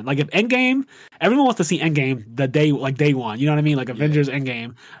person. Like if Endgame, everyone wants to see Endgame the day one. You know what I mean? Like Avengers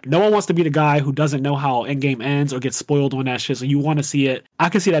Endgame. No one wants to be the guy who doesn't know how Endgame ends or gets spoiled on that shit. So you want to see it. I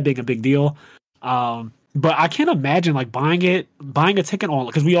could see that being a big deal. But I can't imagine like buying a ticket on,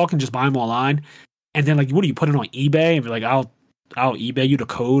 because we all can just buy them online, and then like what do you put it on eBay and be like, I'll eBay you the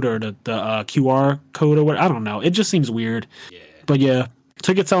code or the QR code or what? I don't know. It just seems weird. Yeah. But yeah,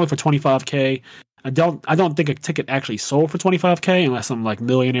 tickets selling for $25K. I don't think a ticket actually sold for $25K unless some like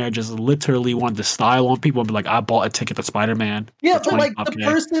millionaire just literally wanted to style on people and be like, I bought a ticket to Spider-Man. Yeah, but like the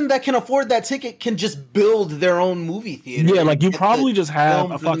person that can afford that ticket can just build their own movie theater. Yeah, like you probably just have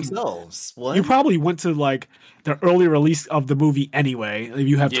a fucking themselves. What? You probably went to like the early release of the movie anyway. If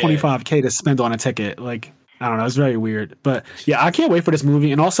you have $25K to spend on a ticket, like. I don't know. It's very weird. But yeah, I can't wait for this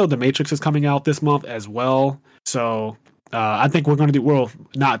movie. And also The Matrix is coming out this month as well. So I think we are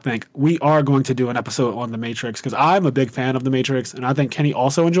going to do an episode on The Matrix because I'm a big fan of The Matrix. And I think Kenny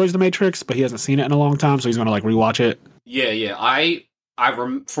also enjoys The Matrix, but he hasn't seen it in a long time. So he's going to like rewatch it. Yeah.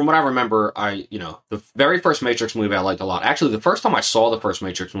 From what I remember, the very first Matrix movie I liked a lot. Actually, the first time I saw the first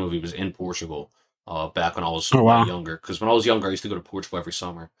Matrix movie was in Portugal back when I was younger. Because when I was younger, I used to go to Portugal every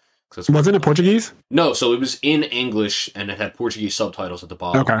summer. Wasn't it Portuguese? No, so it was in English and it had Portuguese subtitles at the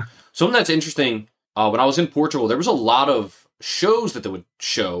bottom. Okay. Something that's interesting, when I was in Portugal, there was a lot of shows that they would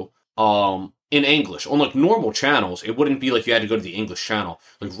show in English. On like normal channels, it wouldn't be like you had to go to the English channel.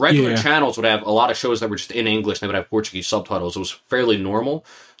 Like regular channels would have a lot of shows that were just in English and they would have Portuguese subtitles. It was fairly normal.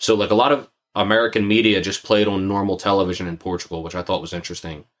 So like a lot of American media just played on normal television in Portugal, which I thought was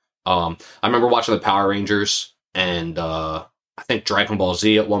interesting. I remember watching the Power Rangers and I think Dragon Ball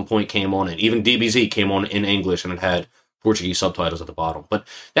Z at one point came on, and even DBZ came on in English, and it had Portuguese subtitles at the bottom. But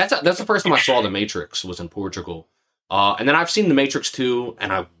that's the first time I saw The Matrix was in Portugal. And then I've seen The Matrix 2,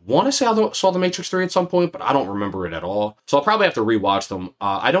 and I want to say I saw The Matrix 3 at some point, but I don't remember it at all. So I'll probably have to rewatch them.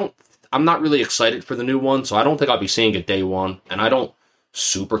 I'm not really excited for the new one, so I don't think I'll be seeing it day one. And I don't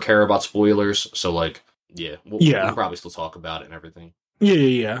super care about spoilers, so like, we'll probably still talk about it and everything.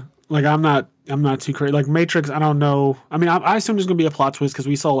 Yeah. Like I'm not too crazy. Like Matrix, I don't know. I mean, I assume there's gonna be a plot twist because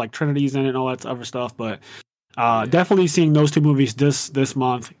we saw like Trinity's in it and all that other stuff. But definitely seeing those two movies this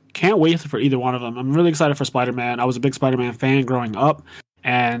month. Can't wait for either one of them. I'm really excited for Spider-Man. I was a big Spider-Man fan growing up,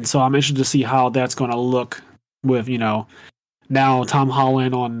 and so I'm interested to see how that's gonna look with now Tom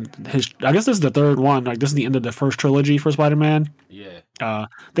Holland on his. I guess this is the third one. Like this is the end of the first trilogy for Spider-Man. Yeah.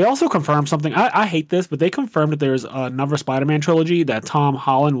 They also confirmed something. I hate this, but they confirmed that there's another Spider-Man trilogy that Tom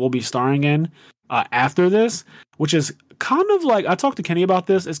Holland will be starring in after this, which is kind of like, I talked to Kenny about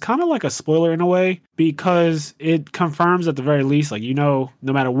this. It's kind of like a spoiler in a way because it confirms at the very least, like, no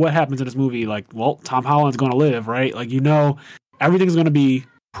matter what happens in this movie, like, well, Tom Holland's going to live, right? Like, everything's going to be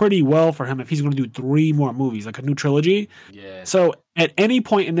pretty well for him if he's going to do 3 more movies, like a new trilogy. Yeah. So at any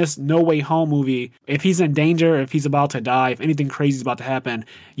point in this No Way Home movie, if he's in danger, if he's about to die, if anything crazy is about to happen,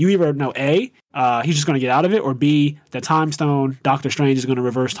 you either know A, he's just going to get out of it, or B, the Time Stone, Doctor Strange is going to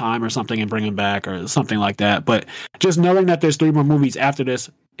reverse time or something and bring him back or something like that. But just knowing that there's 3 more movies after this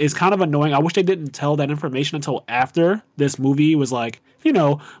is kind of annoying. I wish they didn't tell that information until after this movie was like,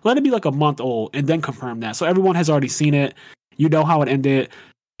 let it be like a month old and then confirm that. So everyone has already seen it. You know how it ended.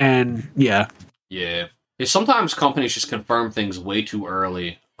 And yeah. Sometimes companies just confirm things way too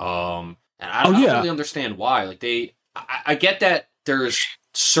early. And I don't really understand why. Like I get that there's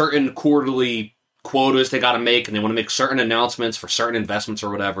certain quarterly quotas they got to make, and they want to make certain announcements for certain investments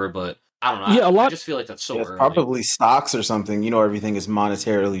or whatever. But I don't know. I just feel like that's so early. Probably stocks or something. Everything is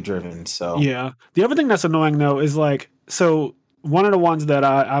monetarily driven. So yeah. The other thing that's annoying though is like, so one of the ones that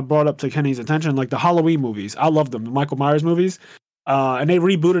I brought up to Kenny's attention, like the Halloween movies. I love them, the Michael Myers movies. And they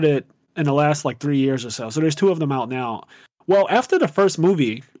rebooted it in the last 3 years or so. So there's 2 of them out now. Well, after the first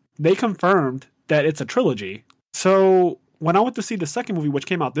movie, they confirmed that it's a trilogy. So when I went to see the second movie, which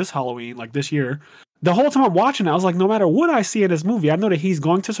came out this Halloween, this year, the whole time I'm watching it, I was like, no matter what I see in this movie, I know that he's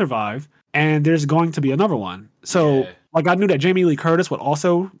going to survive and there's going to be another one. So I knew that Jamie Lee Curtis would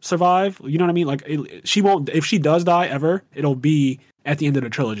also survive. You know what I mean? She won't, if she does die ever, it'll be at the end of the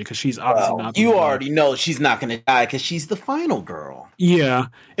trilogy because she's obviously not. You already know she's not going to die because she's the final girl. Yeah,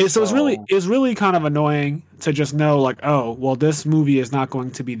 so it's really kind of annoying to just know oh well, this movie is not going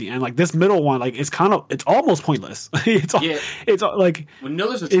to be the end. Like this middle one, it's almost pointless. It's like when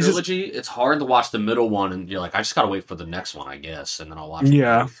there's a trilogy, it's hard to watch the middle one and you're like, I just gotta wait for the next one, I guess, and then I'll watch.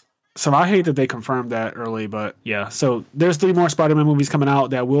 Yeah. So I hate that they confirmed that early, but yeah. So there's 3 more Spider-Man movies coming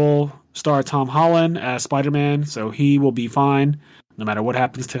out that will star Tom Holland as Spider-Man, so he will be fine no matter what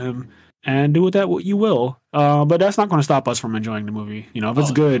happens to him, and do with that what you will. But that's not going to stop us from enjoying the movie. If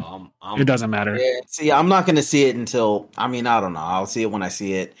it's good, it doesn't matter. Yeah, see, I'm not going to see it until, I don't know. I'll see it when I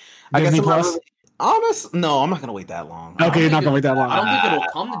see it. Disney Plus? No, I'm not going to wait that long. Okay, you're not going to wait that long. I don't think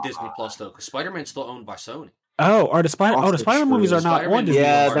it'll come to Disney Plus though, because Spider-Man's still owned by Sony. Oh, the Spider-Man movies are not on Disney.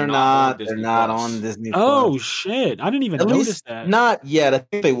 Yeah, they're not. They're not on Disney Plus. Oh shit! I didn't even notice that. Not yet. I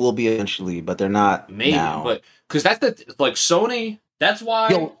think they will be eventually, but they're not. Maybe, now. But because that's Sony. That's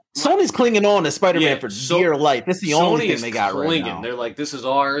why Sony's clinging on to Spider-Man for dear life. It's the only thing they got right now. They're like, this is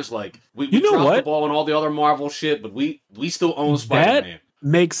ours. Like we dropped the ball on all the other Marvel shit, but we still own Spider-Man. That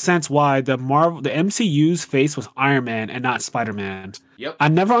makes sense why the MCU's face was Iron Man and not Spider-Man. Yep. I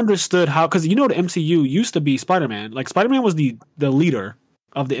never understood how, because the MCU used to be Spider-Man. Like Spider-Man was the leader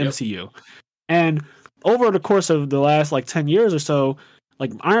of the MCU. And over the course of the last 10 years or so,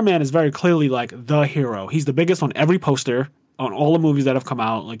 Iron Man is very clearly the hero. He's the biggest on every poster, on all the movies that have come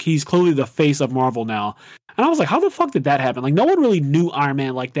out. He's clearly the face of Marvel now. And I was like, how the fuck did that happen? No one really knew Iron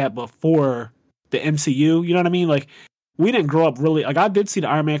Man like that before the MCU. You know what I mean? We didn't grow up really. I did see the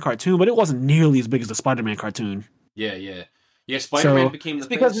Iron Man cartoon, but it wasn't nearly as big as the Spider-Man cartoon. Yeah. Spider-Man became the face.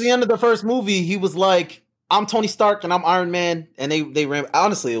 Because at the end of the first movie, he was like, I'm Tony Stark and I'm Iron Man. And they ran.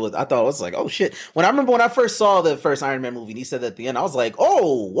 Honestly, I thought it was like, oh shit. When I first saw the first Iron Man movie, and he said that at the end, I was like,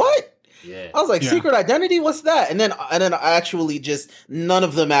 oh, what? Yeah. I was like, secret identity? What's that? And then I actually just, none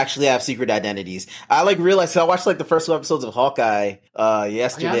of them actually have secret identities. I realized, I watched the first 2 episodes of Hawkeye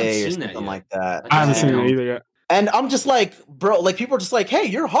yesterday or something like that. I haven't seen it either yet. And I'm just like, bro, like people are just like, hey,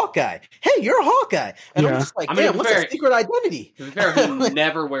 you're Hawkeye. Hey, you're Hawkeye. And I'm just like, I mean, damn, what's a secret identity? To be fair, he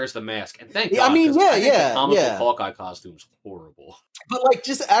never wears the mask. And thank God. I mean, the comic book Hawkeye costume's horrible. But like,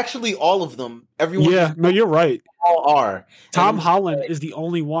 just actually all of them, everyone. Yeah, no, you're right. All are. Tom Holland is the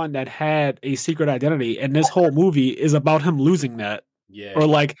only one that had a secret identity, and this whole movie is about him losing that. Yeah. Or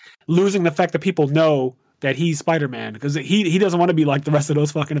like losing the fact that people know that he's Spider-Man, because he doesn't want to be like the rest of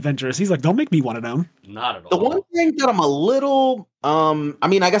those fucking Avengers. He's like, don't make me one of them. Not at all. The one thing that I'm a little, I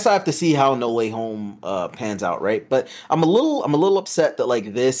mean, I guess I have to see how No Way Home pans out, right? But I'm a little upset that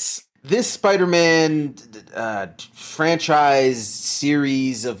like this Spider-Man franchise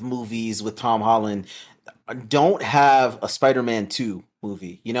series of movies with Tom Holland don't have a Spider-Man 2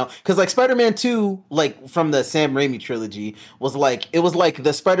 movie, you know? Because like Spider-Man 2, like from the Sam Raimi trilogy, was like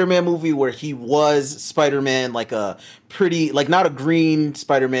the Spider-Man movie where he was Spider-Man, like a pretty, like not a green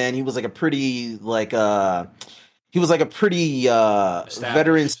Spider-Man, he was like a pretty veteran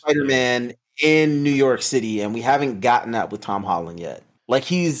Spider-Man in New York City, and we haven't gotten that with Tom Holland yet. Like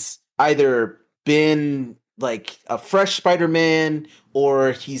he's either been like a fresh Spider-Man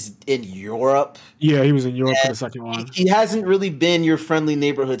or he's in Europe. Yeah, he was in Europe for the second one. He hasn't really been your friendly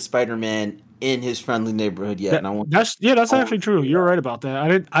neighborhood Spider-Man in his friendly neighborhood yet. That's actually true. You're right about that. I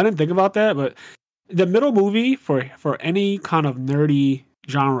didn't think about that, but the middle movie for any kind of nerdy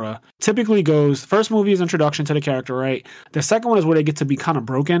genre typically goes, first movie is introduction to the character, right? The second one is where they get to be kind of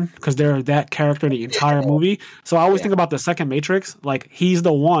broken because they're that character the entire movie. So I always think about the second Matrix, like he's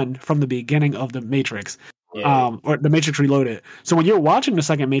the one from the beginning of the Matrix. Or the Matrix Reloaded. So when you're watching the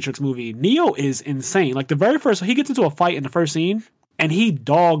second Matrix movie, Neo is insane. Like the very first, he gets into a fight in the first scene, and he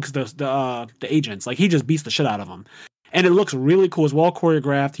dogs the agents. Like he just beats the shit out of them, and it looks really cool. It's well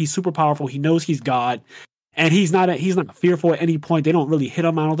choreographed. He's super powerful. He knows he's God, and he's not fearful at any point. They don't really hit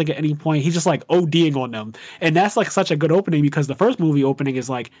him, I don't think, at any point. He's just like ODing on them, and that's like such a good opening because the first movie opening is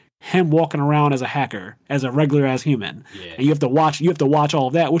like him walking around as a hacker, as a regular ass human, and you have to watch all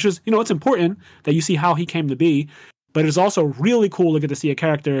of that, which is, you know, it's important that you see how he came to be, but it's also really cool to get to see a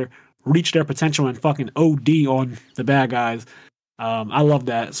character reach their potential and fucking OD on the bad guys. I love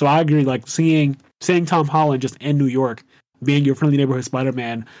that. So I agree. Like seeing Tom Holland just in New York being your friendly neighborhood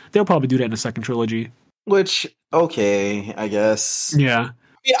Spider-Man, they'll probably do that in the second trilogy. Which, okay, I guess. Yeah.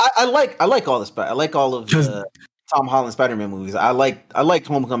 I like all this, but I like all of the Tom Holland Spider-Man movies. I liked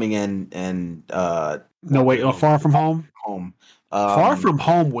Homecoming and Far From Home. Far From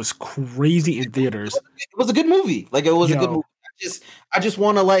Home was crazy in theaters. It was a good movie. Like it was a good movie. I just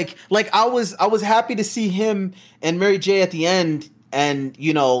want to like I was happy to see him and Mary J at the end, and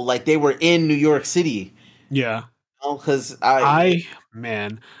you know, like they were in New York City. Yeah. Because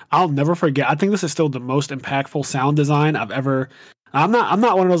I'll never forget. I think this is still the most impactful sound design I've ever. I'm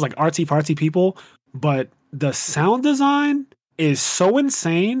not one of those like artsy fartsy people, but the sound design is so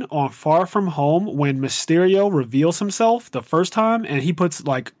insane on Far From Home when Mysterio reveals himself the first time and he puts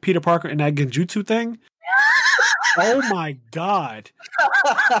like Peter Parker in that Genjutsu thing. Oh my God.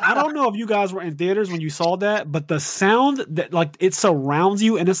 I don't know if you guys were in theaters when you saw that, but the sound that like it surrounds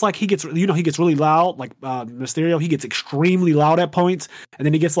you, and it's like he gets really loud, like Mysterio, he gets extremely loud at points, and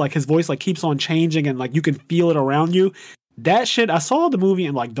then he gets like his voice like keeps on changing and like you can feel it around you. That shit, I saw the movie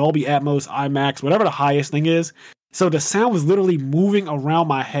in like Dolby Atmos, IMAX, whatever the highest thing is. So the sound was literally moving around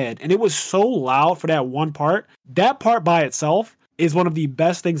my head, and it was so loud for that one part. That part by itself is one of the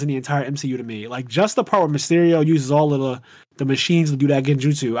best things in the entire MCU to me. Like just the part where Mysterio uses all of the machines to do that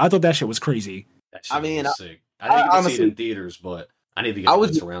Genjutsu. I thought that shit was crazy. I didn't even see it in theaters, but I need to get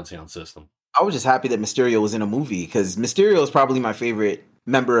a surround sound system. I was just happy that Mysterio was in a movie because Mysterio is probably my favorite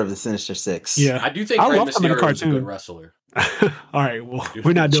member of the Sinister Six. Yeah, I do think Rey Mysterio is a good wrestler. All right, well,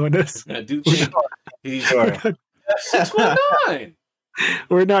 we're not doing this. I do think he's 6'9".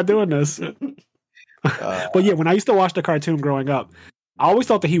 We're not doing this. But yeah, when I used to watch the cartoon growing up, I always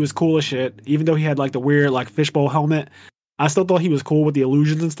thought that he was cool as shit. Even though he had like the weird like fishbowl helmet, I still thought he was cool with the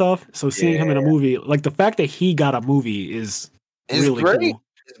illusions and stuff. So seeing him in a movie, like the fact that he got a movie is really great. Cool.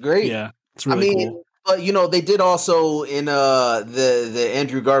 It's great. Yeah, it's really cool. But you know, they did also in the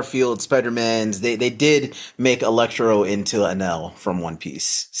Andrew Garfield Spider-Mans, they did make Electro into an L from One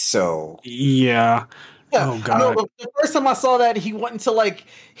Piece. So yeah. Oh God! The first time I saw that, he went into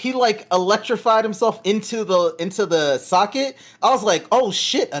he electrified himself into the socket. I was like, "Oh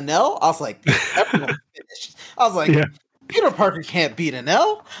shit, Anel!" I was like, "Everyone finished." I was like, "Peter Parker can't beat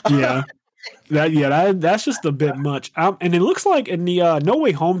Anel." Yeah, that's just a bit much. And it looks like in the No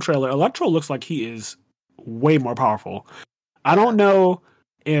Way Home trailer, Electro looks like he is way more powerful. I don't know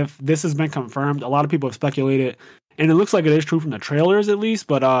if this has been confirmed. A lot of people have speculated, and it looks like it is true from the trailers at least.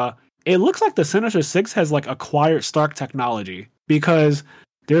 But it looks like the Sinister Six has like acquired Stark technology because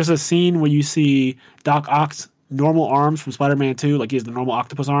there's a scene where you see Doc Ock's normal arms from Spider-Man 2, like he has the normal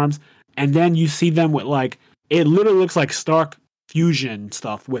octopus arms, and then you see them with like it literally looks like Stark fusion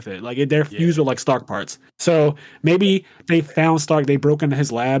stuff with it. Like they're fused with like Stark parts. So maybe they found Stark, they broke into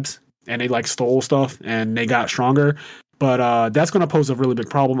his labs and they like stole stuff and they got stronger. But that's going to pose a really big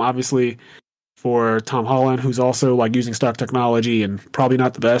problem, obviously, for Tom Holland, who's also like using Stark technology and probably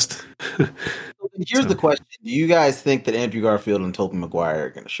not the best. Here's the question: do you guys think that Andrew Garfield and Tobey Maguire are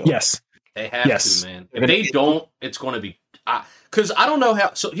going to show? Yes, they have to, man. If they don't, it's going to be because I don't know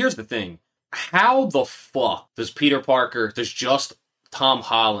how. So here's the thing: how the fuck does Peter Parker? There's just Tom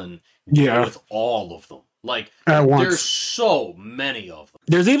Holland deal with all of them. Like there's so many of them.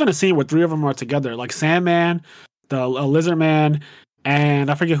 There's even a scene where 3 of them are together, like Sandman, the Lizard Man, and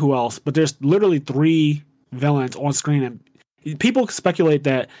I forget who else. But there's literally 3 villains on screen, and people speculate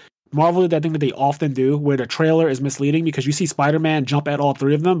that Marvel did that thing that they often do, where the trailer is misleading because you see Spider-Man jump at all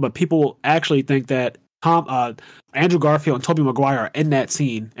 3 of them, but people actually think that Andrew Garfield and Tobey Maguire are in that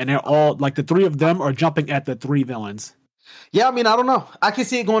scene, and they're all like the 3 of them are jumping at the 3 villains. Yeah, I mean, I don't know. I can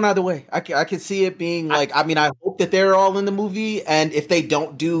see it going either way. I can see it being like, I mean, I hope that they're all in the movie, and if they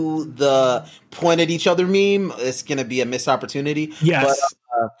don't do the point at each other meme, it's going to be a missed opportunity. Yes.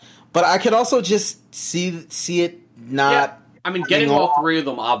 But I could also just see it not... Yeah. I mean, getting all 3 of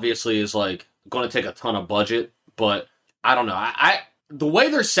them obviously is like going to take a ton of budget, but I don't know. The way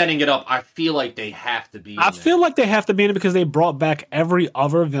they're setting it up, I feel like they have to be. I feel like they have to be in it because they brought back every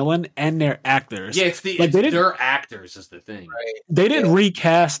other villain and their actors. Yeah, it's their actors is the thing. Right. They didn't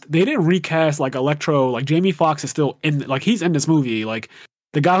recast. They didn't recast like Electro. Like Jamie Foxx is still in. Like he's in this movie. Like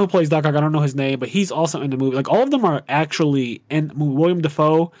the guy who plays Doc Ock, I don't know his name, but he's also in the movie. Like all of them are actually in. William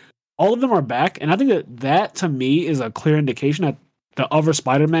Dafoe. All of them are back, and I think that to me is a clear indication that the other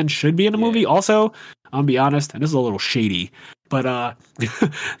Spider-Man should be in the movie. Also, I'll be honest, and this is a little shady, but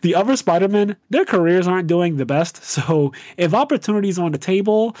the other Spider-Men, their careers aren't doing the best. So if opportunity's on the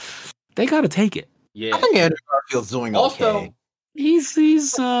table, they got to take it. Yeah, I think Andrew Garfield's doing okay.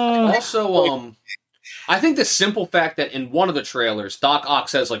 He's also I think the simple fact that in one of the trailers, Doc Ock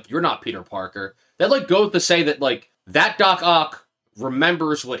says like, "You're not Peter Parker." That like goes to say that like that Doc Ock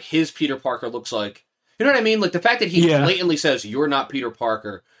remembers what his Peter Parker looks like. You know what I mean? Like the fact that he blatantly says you're not Peter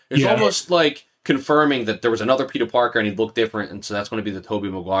Parker is almost like confirming that there was another Peter Parker and he looked different, and so that's going to be the Tobey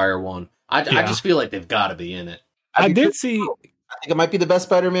Maguire one. I just feel like they've got to be in it. I think it might be the best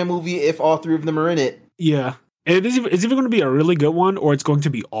Spider-Man movie if all 3 of them are in it. Yeah, it's either going to be a really good one or it's going to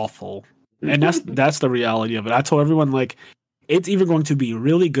be awful, and that's the reality of it. I told everyone like it's either going to be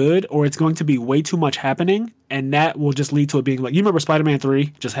really good or it's going to be way too much happening, and that will just lead to it being like, you remember Spider-Man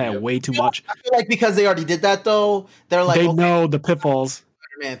 3 just had way too much. I feel like because they already did that though, they're like they know the pitfalls.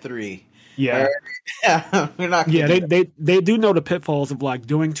 Spider-Man 3. Yeah. We're not. Yeah, they do know the pitfalls of like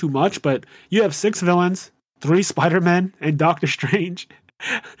doing too much, but you have 6 villains, 3 Spider-Men, and Doctor Strange.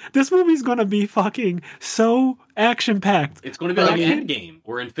 This movie's gonna be fucking so action packed. It's gonna be like Endgame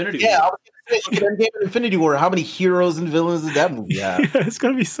or Infinity War. Yeah, I was gonna say Endgame and Infinity War. How many heroes and villains did that movie have? Yeah, it's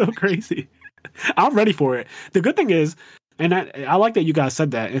gonna be so crazy. I'm ready for it. The good thing is, and I like that you guys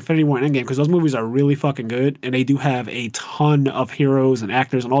said that, Infinity War and Endgame, because those movies are really fucking good, and they do have a ton of heroes and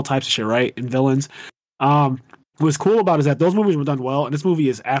actors and all types of shit, right? And villains. What's cool about it is that those movies were done well, and this movie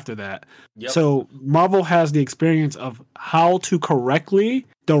is after that. Yep. So Marvel has the experience of how to correctly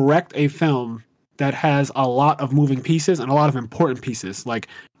direct a film that has a lot of moving pieces and a lot of important pieces. Like,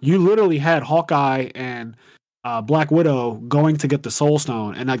 you literally had Hawkeye and Black Widow going to get the Soul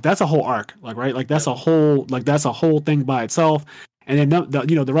Stone, and like that's a whole arc, like right, like that's a whole thing by itself. And then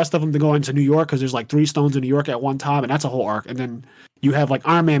the rest of them to go into New York because there's like 3 stones in New York at one time, and that's a whole arc. And then you have like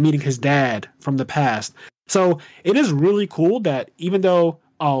Iron Man meeting his dad from the past. So it is really cool that even though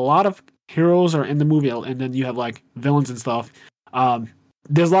a lot of heroes are in the movie, and then you have like villains and stuff,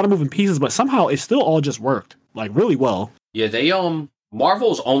 there's a lot of moving pieces, but somehow it still all just worked like really well. Yeah, they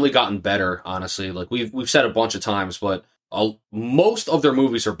Marvel's only gotten better, honestly. Like we've said a bunch of times, but most of their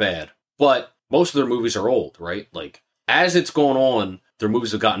movies are bad, but most of their movies are old, right? Like as it's going on, their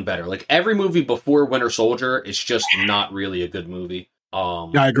movies have gotten better. Like every movie before Winter Soldier is just not really a good movie.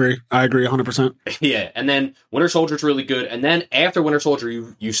 I agree 100%. Yeah, and then Winter Soldier's really good, and then after Winter Soldier,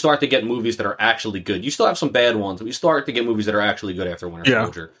 you start to get movies that are actually good. You still have some bad ones, but you start to get movies that are actually good after Winter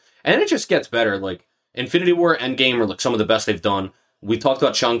Soldier. And it just gets better. Like Infinity War, Endgame are like some of the best they've done. We talked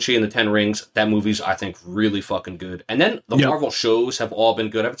about Shang-Chi and the Ten Rings. That movie's, I think, really fucking good. And then the Marvel shows have all been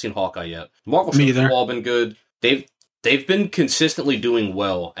good. I haven't seen Hawkeye yet. The Marvel shows have all been good. They've been consistently doing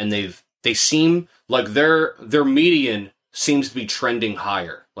well, and they seem like their median seems to be trending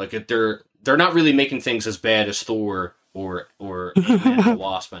higher. Like they're not really making things as bad as Thor or Ant-Man and the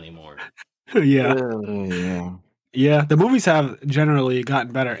Wasp anymore. Yeah. Yeah. Yeah, the movies have generally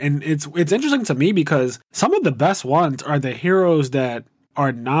gotten better, and it's interesting to me because some of the best ones are the heroes that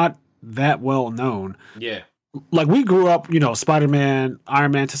are not that well known. Yeah. Like we grew up, Spider-Man,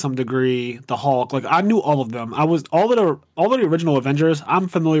 Iron Man to some degree, the Hulk. Like I knew all of them. I was all of the original Avengers. I'm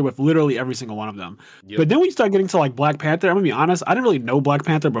familiar with literally every single one of them. Yep. But then we start getting to like Black Panther. I'm gonna be honest, I didn't really know Black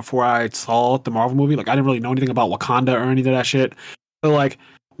Panther before I saw the Marvel movie. Like I didn't really know anything about Wakanda or any of that shit. But like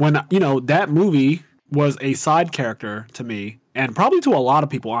when that movie was a side character to me, and probably to a lot of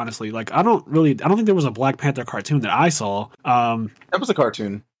people, honestly. Like I don't think there was a Black Panther cartoon that I saw. That was a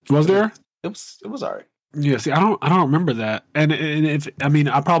cartoon. Was there? It was all right. Yeah, see, I don't remember that, and if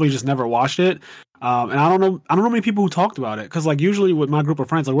I probably just never watched it, and I don't know many people who talked about it because like usually with my group of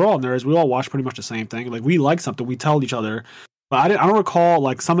friends, like we're all nerds, we all watch pretty much the same thing. Like we like something, we tell each other, but I don't recall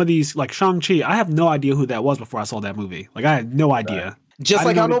like some of these like Shang-Chi. I have no idea who that was before I saw that movie. Like I had no idea. Right. Just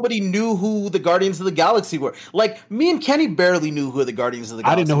like how nobody knew who the Guardians of the Galaxy were. Like me and Kenny barely knew who the Guardians of the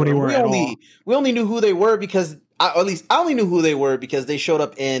Galaxy were. I didn't know who they were at all. We only knew who they were because I only knew who they were because they showed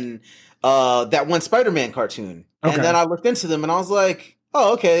up in that one Spider-Man cartoon. Okay. And then I looked into them and I was like,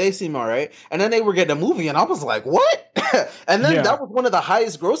 oh, okay, they seem all right. And then they were getting a movie and I was like, what? And then that was one of the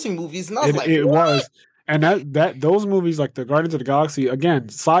highest grossing movies. And I was it was. And those movies, like the Guardians of the Galaxy, again,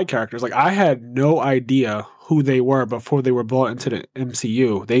 side characters. Like I had no idea who they were before they were brought into the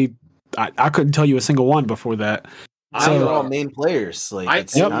MCU. I couldn't tell you a single one before that. So they're all main players. Like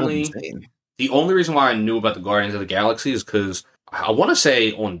the only reason why I knew about the Guardians of the Galaxy is because I want to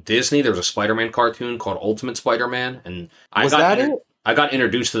say on Disney there was a Spider-Man cartoon called Ultimate Spider-Man, and I got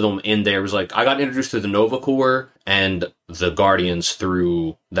introduced to them in there. It was like I got introduced to the Nova Corps and the Guardians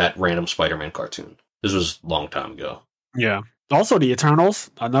through that random Spider-Man cartoon. This was a long time ago. Yeah. Also, the Eternals,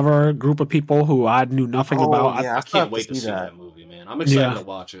 another group of people who I knew nothing about. Yeah, I can't wait to see that movie, man. I'm excited to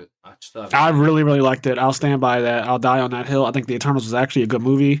watch it. I really, really liked it. I'll stand by that. I'll die on that hill. I think the Eternals was actually a good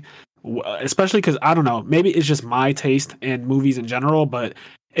movie, especially because, I don't know, maybe it's just my taste in movies in general, but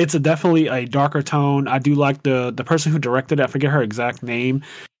it's definitely a darker tone. I do like the person who directed it. I forget her exact name,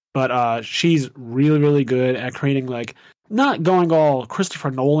 but she's really, really good at creating like, not going all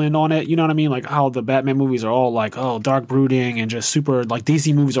Christopher Nolan on it, you know what I mean? Like how the Batman movies are all like, oh, dark brooding and just super, like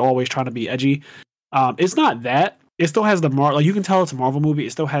DC movies are always trying to be edgy. It's not that. It still has like you can tell it's a Marvel movie.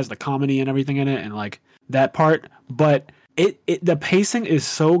 It still has the comedy and everything in it and like that part, but the pacing is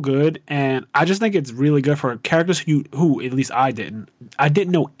so good, and I just think it's really good for characters who at least I didn't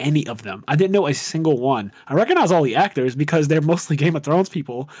know any of them. I didn't know a single one. I recognize all the actors because they're mostly Game of Thrones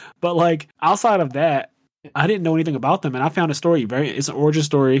people, but like outside of that, I didn't know anything about them, and I found a story it's an origin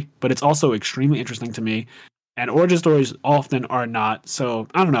story, but it's also extremely interesting to me. And origin stories often are not. So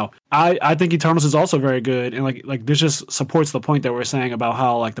I don't know. I think Eternals is also very good, and like this just supports the point that we're saying about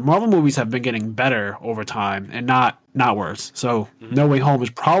how like the Marvel movies have been getting better over time and not worse. So No Way Home is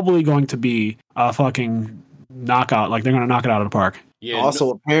probably going to be a fucking knockout. Like they're going to knock it out of the park. Yeah.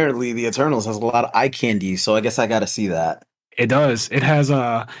 Also, apparently, the Eternals has a lot of eye candy, so I guess I got to see that. It does. It has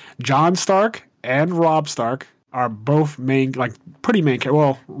John Stark and Rob Stark are both pretty main character.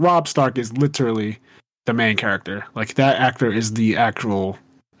 Well, Rob Stark is literally the main character. Like that actor is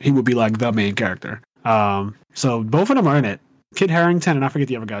he would be like the main character. So both of them are in it. Kit Harington and I forget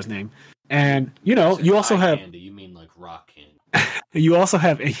the other guy's name. And you also have candy. You mean like rock candy? You also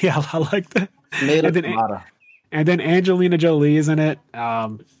have I like that. And then Angelina Jolie is in it.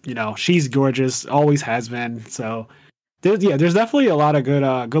 She's gorgeous, always has been. So there's definitely a lot of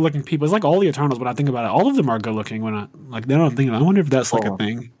good looking people. It's like all the Eternals. When I think about it, all of them are good looking. When I wonder if that's like a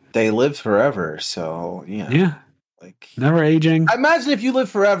thing. They live forever, so yeah. Yeah. Like never aging. I imagine if you live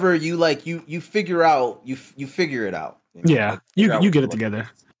forever, you figure out you figure it out. Yeah, you get it together.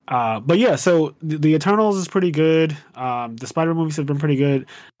 But yeah, so the Eternals is pretty good. The Spider-Man movies have been pretty good.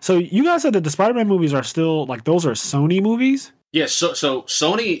 So you guys said that the Spider-Man movies are still like those are Sony movies? Yeah, so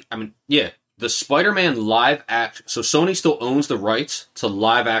Sony, the Spider-Man live action. So Sony still owns the rights to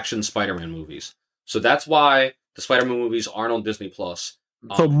live action Spider-Man movies. So that's why the Spider-Man movies aren't on Disney Plus.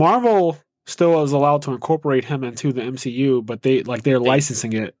 So Marvel still is allowed to incorporate him into the MCU, but they're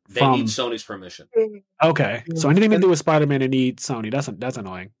licensing it. They need Sony's permission. Okay, so anything to do with Spider-Man, they need Sony. That's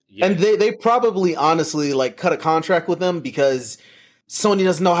annoying. Yeah. And they probably honestly like cut a contract with them because Sony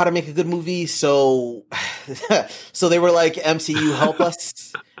doesn't know how to make a good movie. So they were like, MCU, help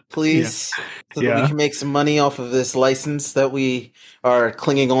us, please, so that we can make some money off of this license that we are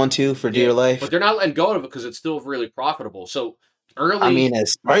clinging on to for dear life. But they're not letting go of it because it's still really profitable. So early. I mean,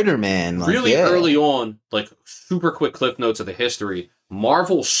 as Spider-Man, like, really yeah. early on, like super quick cliff notes of the history.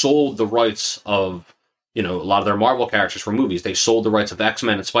 Marvel sold the rights of a lot of their Marvel characters for movies. They sold the rights of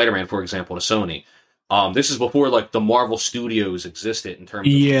X-Men and Spider-Man, for example, to Sony. This is before like the Marvel Studios existed in terms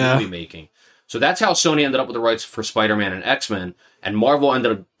of movie making. So that's how Sony ended up with the rights for Spider-Man and X-Men, and Marvel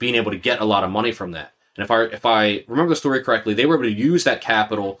ended up being able to get a lot of money from that. And if I remember the story correctly, they were able to use that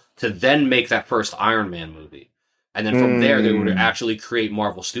capital to then make that first Iron Man movie. And then from there, they would actually create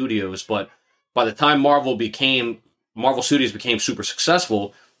Marvel Studios. But by the time Marvel Studios became super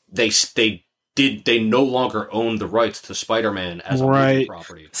successful, they no longer owned the rights to Spider-Man as a movie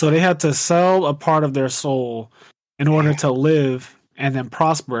property. So they had to sell a part of their soul in order to live and then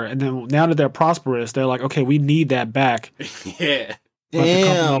prosper. And then now that they're prosperous, they're like, okay, we need that back. Yeah.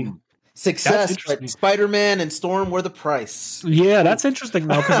 Damn. Success, but Spider-Man and Storm were the price. Yeah, that's interesting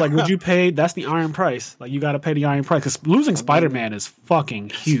though, because like, would you pay? That's the iron price. Like, you got to pay the iron price because losing Spider-Man is fucking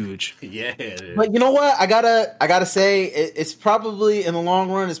huge. Yeah, it is. But you know what? I gotta say, it's probably in the long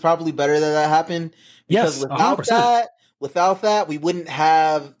run, it's probably better that happened. Because without that, we wouldn't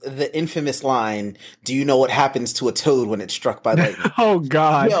have the infamous line, "Do you know what happens to a toad when it's struck by lightning?" Oh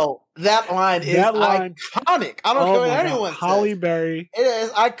God. Yo, that line is iconic. I don't care what anyone says. Halle Berry. It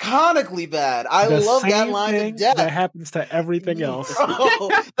is iconically bad. I love that line to death. That happens to everything else. Bro,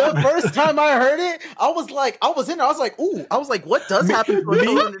 the first time I heard it, I was in there. I was like, ooh. I was like, what does happen to a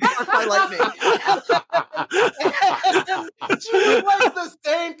toad when it's struck by lightning? She was like the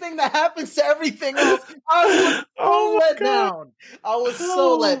same thing that happens to everything else. I was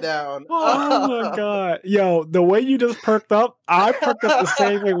so let down. Oh my God. Yo, the way you just perked up, I perked up the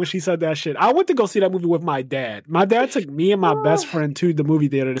same way when she said that shit. I went to go see that movie with my dad. My dad took me and my best friend to the movie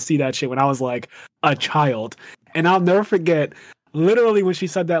theater to see that shit when I was like a child. And I'll never forget, literally when she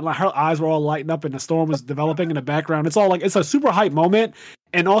said that, like, her eyes were all lighting up and the storm was developing in the background. It's all like, it's a super hype moment.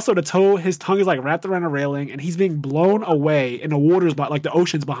 And also the toad, his tongue is like wrapped around a railing and he's being blown away and the water's like the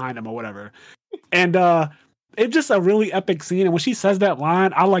ocean's behind him or whatever. And it's just a really epic scene. And when she says that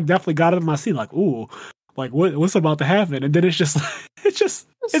line, I like definitely got it in my seat, like, ooh, like what's about to happen? And then it's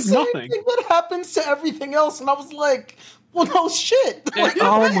nothing. Thing that happens to everything else. And I was like, well, no shit. Like,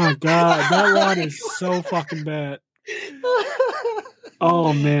 oh my God, that line is so fucking bad.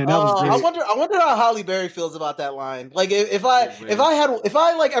 Oh man, that was great. I wonder how Halle Berry feels about that line. Like if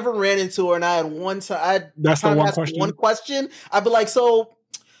I like ever ran into her and I had one question, I'd be like, so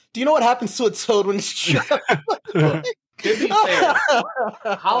do you know what happens to a toad when it's trapped? To be fair,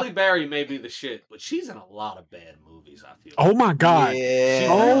 Halle Berry may be the shit, but she's in a lot of bad movies, I feel. Oh my God. Yeah. She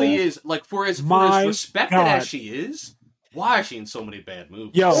really is. Like, for as respected as she is, why is she in so many bad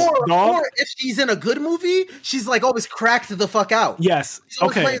movies? Yo, or if she's in a good movie, she's like always cracked the fuck out. Yes.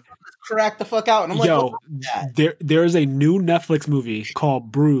 Okay. Cracked the fuck out. And I'm like, there's a new Netflix movie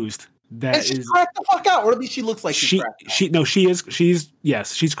called Bruised. And she's cracked the fuck out, or at least she looks like she's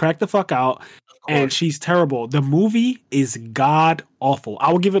cracked the fuck out, and she's terrible. The movie is god awful.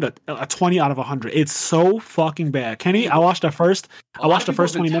 I will give it a 20 out of 100. It's so fucking bad. Kenny, I watched the first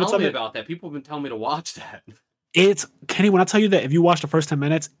 20 minutes of it. About that, people have been telling me to watch that. It's Kenny. When I tell you that, if you watch the first 10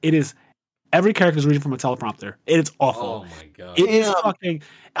 minutes, it is every character is reading from a teleprompter. It's awful. Oh my God! It is fucking.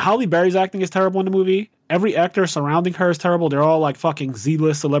 Halle Berry's acting is terrible in the movie. Every actor surrounding her is terrible. They're all like fucking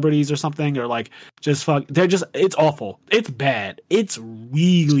Z-list celebrities or something, or like just it's awful. It's bad. It's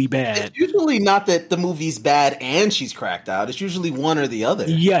really bad. It's usually not that the movie's bad and she's cracked out. It's usually one or the other.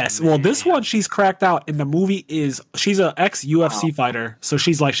 Yes. Well, this one she's cracked out, and the movie she's an ex-UFC fighter. So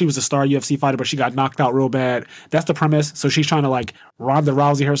she was a star UFC fighter, but she got knocked out real bad. That's the premise. So she's trying to like Ronda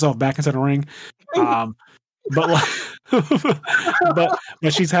Rousey herself back into the ring. But like,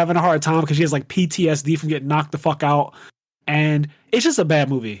 but she's having a hard time because she has like PTSD from getting knocked the fuck out, and it's just a bad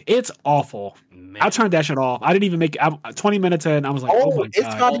movie. It's awful. Man. I turned that shit off. I didn't even make 20 minutes in. I was like, oh my God.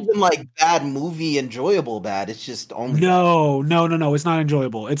 It's not even like bad movie enjoyable bad. It's just only no. It's not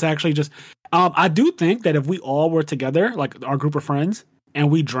enjoyable. It's actually just. I do think that if we all were together, like our group of friends, and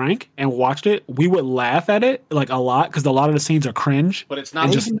we drank and watched it, we would laugh at it like a lot because a lot of the scenes are cringe. But it's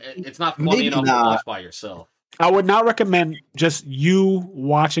not it's not funny enough to watch by yourself. I would not recommend just you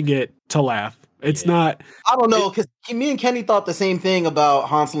watching it to laugh. It's not. I don't know, because me and Kenny thought the same thing about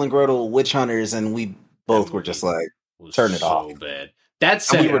Hansel and Gretel Witch Hunters, and we both were just like, turn it off. So bad. That's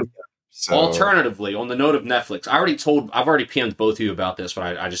said, alternatively, on the note of Netflix, I've already PM'd both of you about this,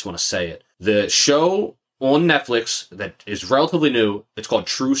 but I just want to say it. The show on Netflix that is relatively new, it's called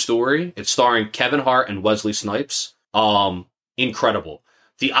True Story. It's starring Kevin Hart and Wesley Snipes. Incredible.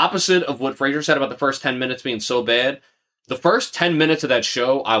 The opposite of what Fraser said about the first 10 minutes being so bad, the first 10 minutes of that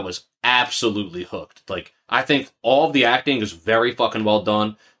show, I was absolutely hooked. Like, I think all of the acting is very fucking well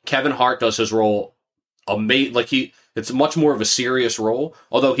done. Kevin Hart does his role it's much more of a serious role,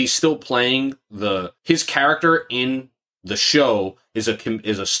 although he's still playing his character in the show is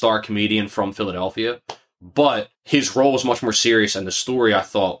a star comedian from Philadelphia, but his role is much more serious, and the story I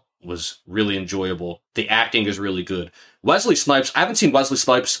thought was really enjoyable. The acting is really good. Wesley Snipes, I haven't seen Wesley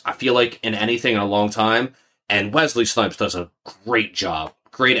Snipes, I feel like, in anything in a long time, and Wesley Snipes does a great job.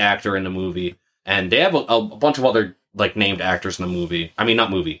 Great actor in the movie, and they have a bunch of other like named actors in the movie. I mean, not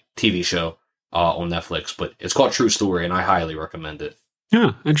movie, TV show on Netflix, but it's called True Story, and I highly recommend it.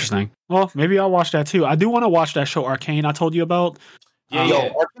 Yeah, interesting. Well, maybe I'll watch that too. I do want to watch that show Arcane I told you about. Yeah.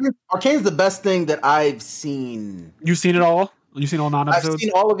 Arcane's the best thing that I've seen. You've seen it all? You've seen all 9 episodes? I've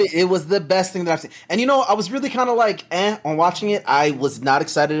seen all of it. It was the best thing that I've seen. And I was really kind of like, on watching it. I was not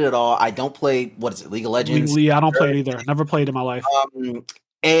excited at all. I don't play, League of Legends? Yeah, I don't play it either. Never played in my life.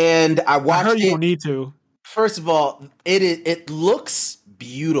 And I watched it. I heard you don't need to. First of all, it looks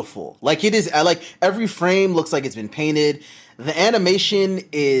beautiful. Like it is, like every frame looks like it's been painted. The animation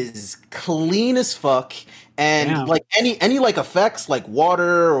is clean as fuck. And like any like effects like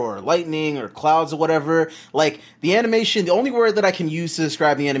water or lightning or clouds or whatever, like the animation, the only word that I can use to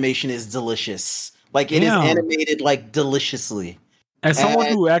describe the animation is delicious. Like it is animated like deliciously. As someone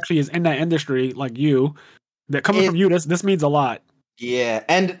who actually is in that industry, like you, that coming from you, this means a lot. Yeah,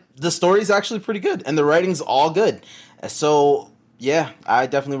 and the story's actually pretty good, and the writing's all good. So yeah, I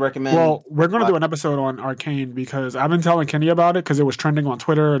definitely recommend. Well, we're going to do an episode on Arcane because I've been telling Kenny about it because it was trending on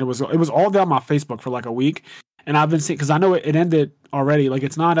Twitter and it was all down my Facebook for like a week. And I've been seeing, because I know it ended already, like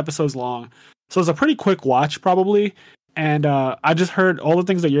it's 9 episodes long. So it's a pretty quick watch probably. And I just heard all the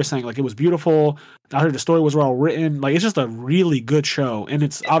things that you're saying. Like it was beautiful. I heard the story was well written. Like it's just a really good show. And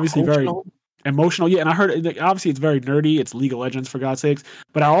it's obviously very emotional. Yeah, and I heard, obviously it's very nerdy. It's League of Legends for God's sakes.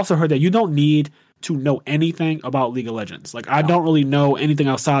 But I also heard that you don't need to know anything about League of Legends. Like I don't really know anything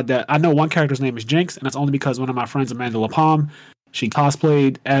outside that. I know one character's name is Jinx, and that's only because one of my friends, Amanda Lapalm, she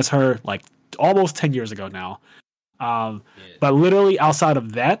cosplayed as her like almost 10 years ago now. But literally outside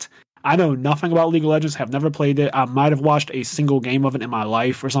of that, I know nothing about League of Legends, have never played it. I might have watched a single game of it in my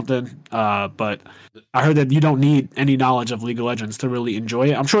life or something. But I heard that you don't need any knowledge of League of Legends to really enjoy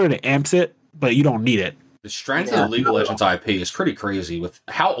it. I'm sure that it amps it, but you don't need it. The strength of the League of Legends IP is pretty crazy with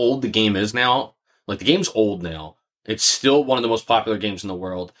how old the game is now. Like the game's old now. It's still one of the most popular games in the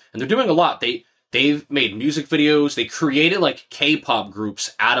world. And they're doing a lot. They've made music videos. They created like K-pop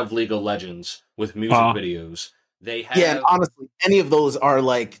groups out of League of Legends with music videos. They have, and honestly, any of those are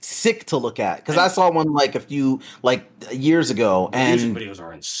like sick to look at because I saw one like a few like years ago, and music videos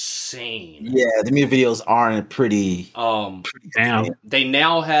are insane. Yeah, the music videos aren't pretty. Damn. They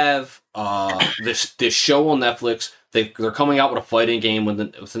now have this show on Netflix. They're coming out with a fighting game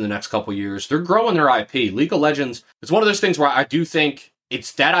within the next couple years. They're growing their IP. League of Legends. It's one of those things where I do think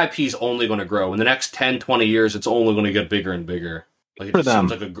that IP is only going to grow in the next 10, 20 years. It's only going to get bigger and bigger. Like it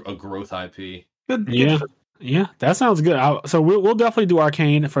seems like a growth IP. Yeah, that sounds good. So we'll definitely do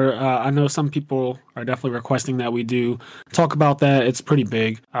Arcane for. I know some people are definitely requesting that we do talk about that. It's pretty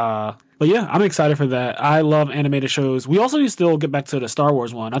big. But yeah, I'm excited for that. I love animated shows. We also need to still get back to the Star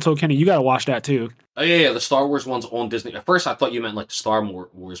Wars one. I told Kenny you got to watch that too. Oh yeah, the Star Wars one's on Disney. At first, I thought you meant like the Star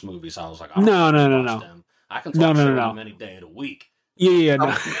Wars movies. I was like, no. Them. I can talk about them any day of the week. Yeah.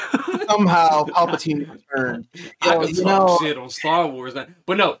 No. Somehow Palpatine returned. I could talk shit on Star Wars,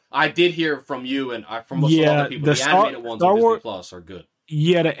 but no, I did hear from you and from most other people. The animated ones on Disney Plus are good.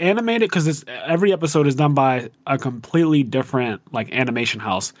 Yeah, the animated because every episode is done by a completely different like animation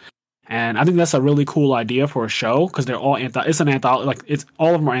house, and I think that's a really cool idea for a show because they're all it's an anthology. Like it's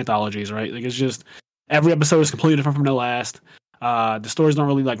all of them are anthologies, right? Like it's just every episode is completely different from the last. The stories don't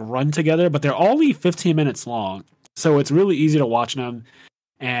really like run together, but they're only 15 minutes long. So it's really easy to watch them.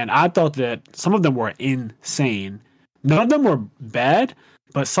 And I thought that some of them were insane. None of them were bad,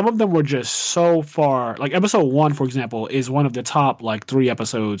 but some of them were just so far. Like episode 1, for example, is one of the top like 3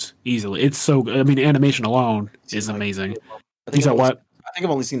 episodes easily. It's so good. I mean, the animation alone is amazing. I think I've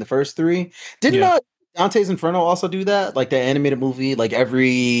only seen the first 3. Didn't Dante's Inferno also do that? Like the animated movie, like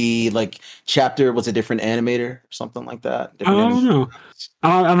every like chapter was a different animator or something like that. I don't know.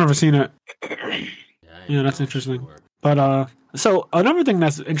 I've never seen it. Yeah, that's interesting. But so another thing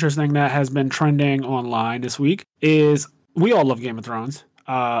that's interesting that has been trending online this week is we all love Game of Thrones.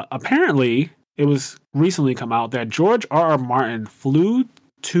 Apparently, it was recently come out that George R.R. Martin flew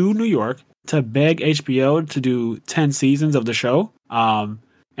to New York to beg HBO to do 10 seasons of the show and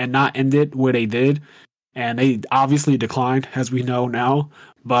not end it where they did. And they obviously declined, as we know now.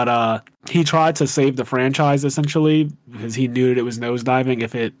 But he tried to save the franchise, essentially, because he knew that it was nosediving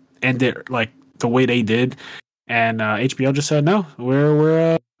if it ended like the way they did, and HBO just said no.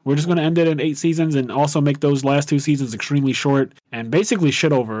 We're just going to end it in 8 seasons and also make those last 2 seasons extremely short and basically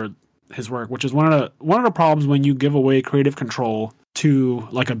shit over his work, which is one of the problems when you give away creative control to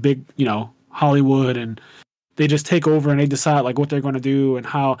like a big, Hollywood, and they just take over and they decide like what they're going to do and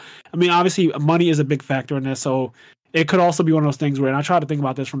how. I mean, obviously money is a big factor in this, so it could also be one of those things where, and I try to think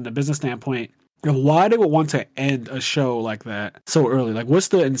about this from the business standpoint, why they would want to end a show like that so early. Like, what's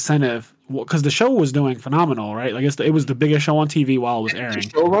the incentive? Because the show was doing phenomenal, right? Like, it was the biggest show on TV while it was airing. The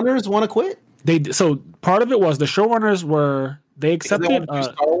showrunners want to quit? So part of it was the showrunners they accepted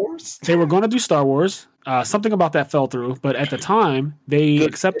Star Wars. They were going to do Star Wars. Something about that fell through, but at the time they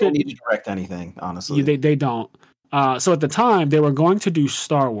accepted. They don't need to direct anything, honestly. They don't. So at the time they were going to do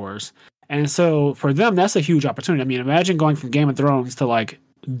Star Wars, and so for them that's a huge opportunity. I mean, imagine going from Game of Thrones to like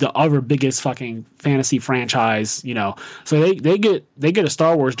the other biggest fucking fantasy franchise, So they get a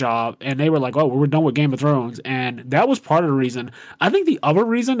Star Wars job, and they were like, oh, we're done with Game of Thrones, and that was part of the reason. I think the other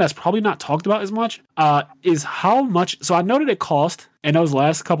reason that's probably not talked about as much is how much. So I know that it cost in those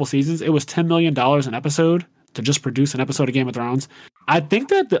last couple seasons, it was $10 million an episode to just produce an episode of Game of Thrones. I think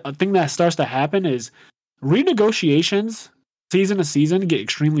that the thing that starts to happen is renegotiations season to season get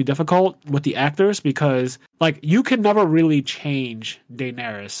extremely difficult with the actors, because like you can never really change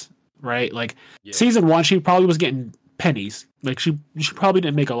Daenerys, right? Like season 1, she probably was getting pennies. Like she probably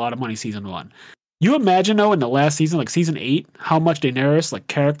didn't make a lot of money season 1. You imagine though in the last season, like season 8, how much Daenerys like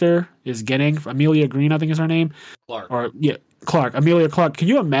character is getting. Amelia Green, I think is her name. Clark. Amelia Clark. Can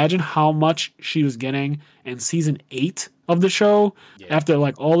you imagine how much she was getting in season 8 of the show after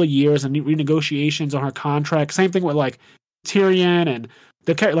like all the years and renegotiations on her contract? Same thing with like Tyrion and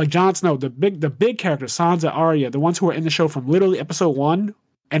the character like Jon Snow, the big characters, Sansa, Arya, the ones who are in the show from literally episode 1,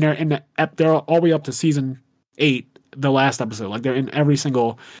 and they're all the way up to season 8, the last episode. Like they're in every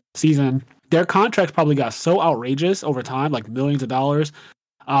single season. Their contracts probably got so outrageous over time, like millions of dollars.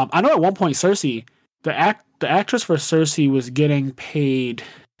 I know at one point Cersei, the actress for Cersei was getting paid.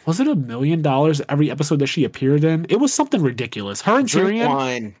 Was it $1 million every episode that she appeared in? It was something ridiculous. Her and Tyrion.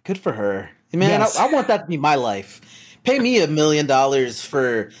 Wine. Good for her, man. Yes. I want that to be my life. Pay me $1 million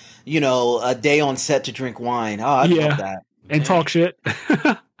for, a day on set to drink wine. Oh, I'd love that. And talk shit.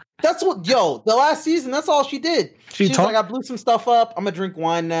 That's the last season, that's all she did. She's like, I blew some stuff up. I'm going to drink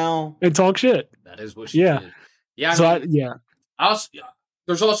wine now. And talk shit. That is what she did. Yeah.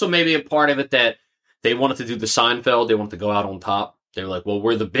 There's also maybe a part of it that they wanted to do the Seinfeld. They wanted to go out on top. They were like, well,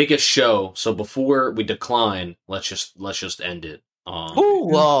 we're the biggest show, so before we decline, let's just end it.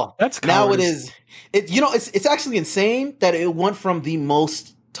 Well, that's now it is. It's actually insane that it went from the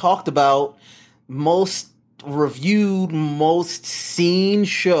most talked about, most reviewed, most seen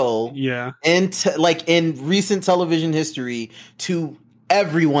show, in recent television history, to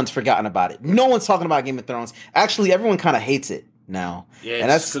everyone's forgotten about it. No one's talking about Game of Thrones. Actually, everyone kind of hates it now. Yeah, and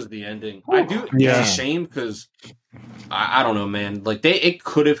that's because of the ending. I do. It's a shame because I don't know, man. Like it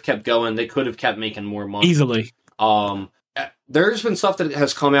could have kept going. They could have kept making more money easily. There's been stuff that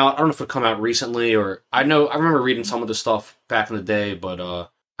has come out. I don't know if it come out recently or I remember reading some of the stuff back in the day, but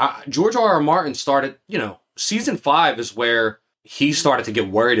George R.R. Martin started, season 5 is where he started to get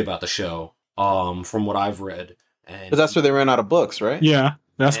worried about the show, from what I've read. Because that's where they ran out of books, right? Yeah,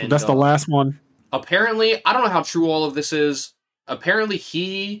 that's the last one. Apparently, I don't know how true all of this is.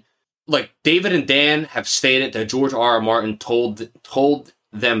 Apparently, David and Dan have stated that George R.R. Martin told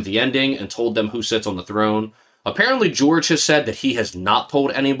them the ending and told them who sits on the throne. Apparently, George has said that he has not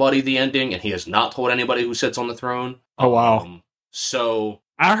told anybody the ending, and he has not told anybody who sits on the throne. Oh, wow. So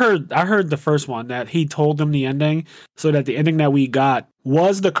I heard the first one that he told them the ending, so that the ending that we got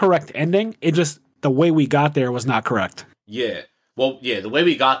was the correct ending. It just the way we got there was not correct. Yeah. Well, yeah, the way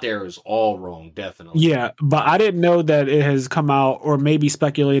we got there is all wrong, definitely. Yeah, but I didn't know that it has come out or maybe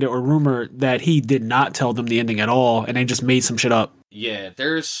speculated or rumored that he did not tell them the ending at all, and they just made some shit up. Yeah,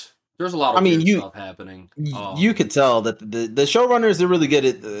 there's a lot of weird stuff happening. You could tell that the showrunners, they're really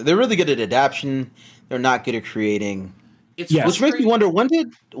good at adaptation. They're not good at creating. Which makes me wonder, when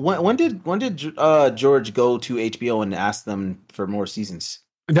did George go to HBO and ask them for more seasons?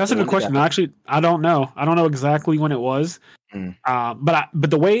 That's a good question. Actually, I don't know. I don't know exactly when it was. But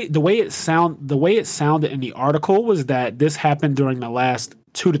the way it sounded in the article was that this happened during the last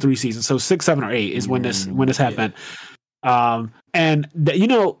 2 to 3 seasons. So 6, 7, or 8 is when this happened.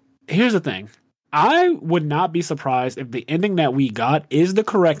 Here's the thing. I would not be surprised if the ending that we got is the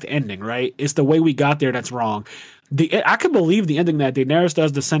correct ending, right? It's the way we got there that's wrong. I can believe the ending that Daenerys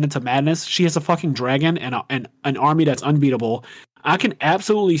does descend into madness. She has a fucking dragon and an army that's unbeatable. I can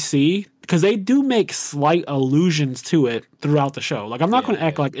absolutely see, because they do make slight allusions to it throughout the show. Like, I'm not going to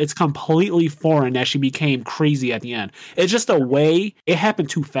act like it's completely foreign that she became crazy at the end. It's just a way it happened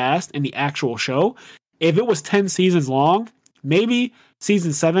too fast in the actual show. If it was 10 seasons long, maybe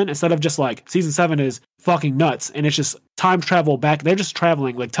season 7, instead of just like season 7 is fucking nuts and it's just time travel back. They're just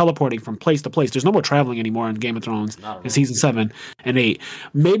traveling, like teleporting from place to place. There's no more traveling anymore in Game of Thrones in season 7 and 8.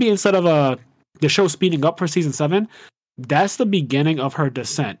 Maybe instead of the show speeding up for season 7, that's the beginning of her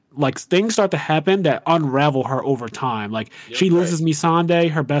descent. Like, things start to happen that unravel her over time. Like, she loses Missandei,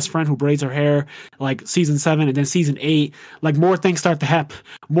 her best friend who braids her hair, like season 7, and then season 8, like more things start to happen.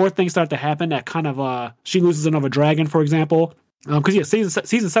 More things start to happen that kind of she loses another dragon, for example. Because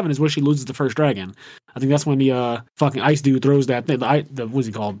season 7 is where she loses the first dragon. I think that's when the fucking ice dude throws that thing. The what's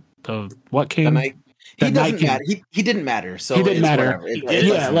he called? The what king? The night. He doesn't matter. He didn't matter. So he didn't matter.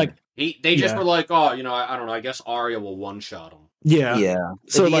 They just were like, oh, you know, I don't know. I guess Arya will one shot him. Yeah.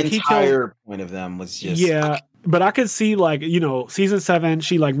 So the like entire point of them was just But I could see, like, you know, season 7,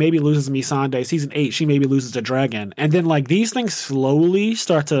 she like maybe loses Missandei. Season 8, she maybe loses the dragon, and then like these things slowly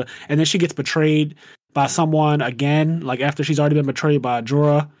start to, and then she gets betrayed by someone again, like after she's already been betrayed by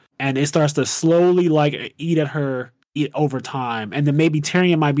Jorah, and it starts to slowly like eat over time, and then maybe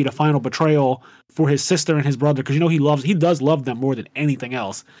Tyrion might be the final betrayal for his sister and his brother, because you know he does love them more than anything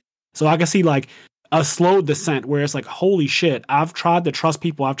else. So I can see like a slow descent where it's like, holy shit, I've tried to trust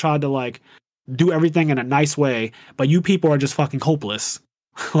people, I've tried to like do everything in a nice way, but you people are just fucking hopeless.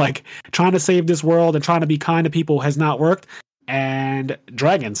 Like, trying to save this world and trying to be kind to people has not worked, and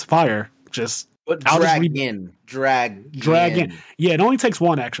dragons, fire, just dragon. Yeah, it only takes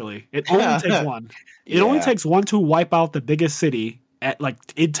one, actually. It only takes one. It only takes one to wipe out the biggest city.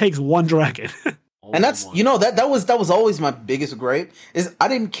 It takes one dragon. And that's, you know, that was always my biggest gripe, is I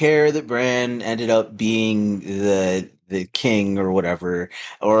didn't care that Bran ended up being the king or whatever,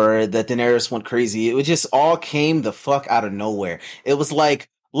 or that Daenerys went crazy. It just all came the fuck out of nowhere. It was like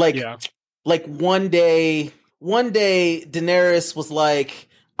one day Daenerys was like,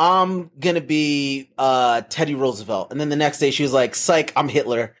 I'm gonna be Teddy Roosevelt, and then the next day she was like, "Psych, I'm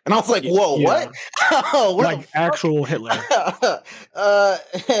Hitler," and I was like, "Whoa, what?" Like actual Hitler.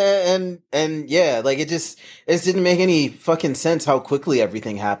 and yeah, like it didn't make any fucking sense how quickly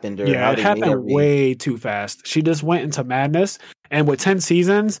everything happened. Or how it happened way too fast. She just went into madness, and with 10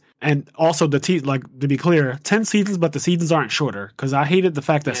 seasons, and also like, to be clear, 10 seasons, but the seasons aren't shorter, because I hated the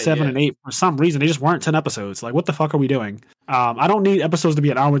fact that 7 and 8 for some reason they just weren't 10 episodes. Like, what the fuck are we doing? I don't need episodes to be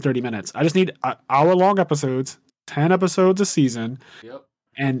an hour and 30 minutes. I just need hour-long episodes, 10 episodes a season,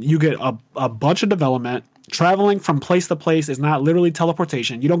 and you get a bunch of development. Traveling from place to place is not literally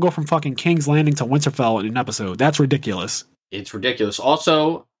teleportation. You don't go from fucking King's Landing to Winterfell in an episode. That's ridiculous. It's ridiculous.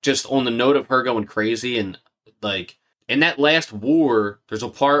 Also, just on the note of her going crazy, and like in that last war, there's a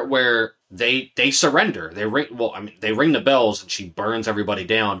part where they surrender. They ring the bells and she burns everybody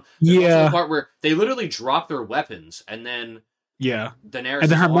down. There's also a part where they literally drop their weapons, and then Daenerys, and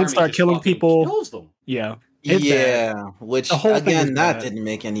then her men start killing people. Kills them. Which again, that didn't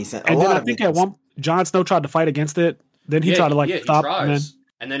make any sense. And then I think at one, Jon Snow tried to fight against it. Then he tried to stop.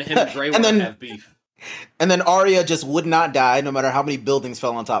 And then him and Grey Worm have beef. And then Arya just would not die, no matter how many buildings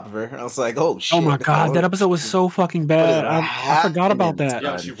fell on top of her. I was like, "Oh shit!" Oh my god, that episode was so fucking bad. I forgot about that.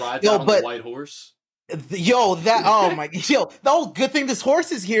 Yeah, she rides out on the white horse. Good thing this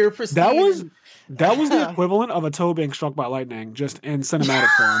horse is here. Pristine. That was the equivalent of a toe being struck by lightning, just in cinematic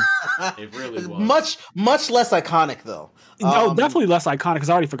form. It really was. Much less iconic, though. No, definitely less iconic, because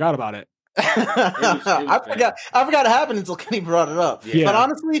I already forgot about it. I forgot it happened until Kenny brought it up. Yeah. But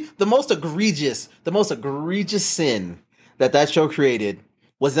honestly, the most egregious sin that show created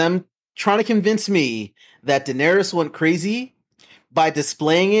was them trying to convince me that Daenerys went crazy by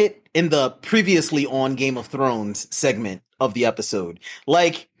displaying it in the previously on Game of Thrones segment of the episode.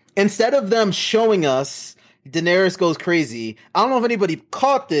 Like, instead of them showing us Daenerys goes crazy, I don't know if anybody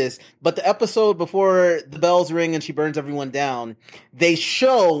caught this, but the episode before the bells ring and she burns everyone down, they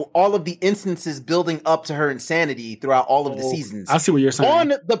show all of the instances building up to her insanity throughout all of the seasons. I see what you're saying.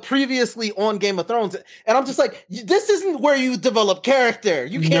 On the previously on Game of Thrones. And I'm just like, this isn't where you develop character.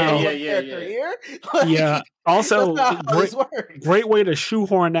 You can't develop character here. Like, also, great way to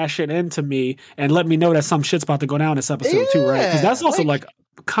shoehorn that shit into me and let me know that some shit's about to go down this episode too, right? Because that's also like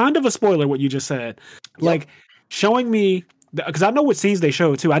kind of a spoiler what you just said. Like, showing me, because I know what scenes they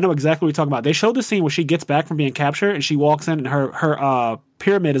show too. I know exactly what you're talking about. They showed the scene where she gets back from being captured and she walks in and her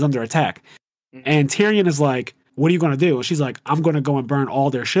pyramid is under attack. And Tyrion is like, what are you going to do? And she's like, I'm going to go and burn all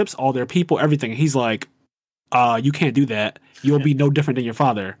their ships, all their people, everything. And he's like, you can't do that. You'll be no different than your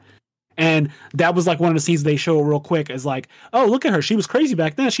father. And that was like one of the scenes they show real quick as like, oh, look at her. She was crazy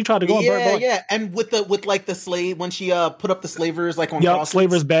back then. She tried to go on Bird Box. Yeah. And with the slave, when she put up the slavers like on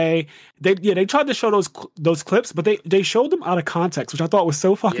Slavers Bay. They tried to show those clips, but they showed them out of context, which I thought was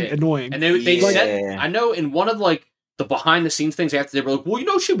so fucking annoying. And they said, I know in one of like the behind the scenes things after, they were like,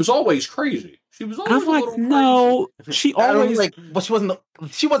 well, she was always crazy. She was always crazy. No, she always but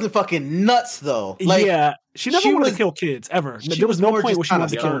she wasn't fucking nuts though. Like, yeah, she never wanted to kill kids ever. There was no point where she wanted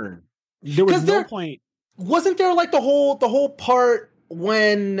to kill her. There was no point. Wasn't there like the whole part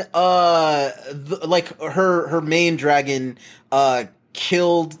when like her main dragon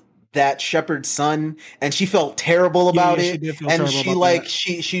killed that shepherd's son, and she felt terrible about it, and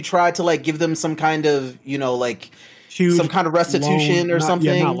she tried to like give them some kind of like some kind of restitution or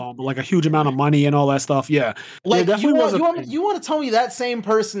something. Yeah, not long, but like a huge amount of money and all that stuff. Yeah, like you want to tell me that same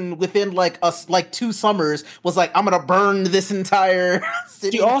person within like 2 summers was like, I'm gonna burn this entire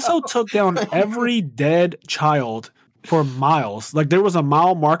city. She also took down every dead child for miles. Like there was a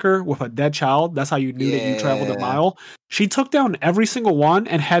mile marker with a dead child. That's how you knew that you traveled a mile. She took down every single one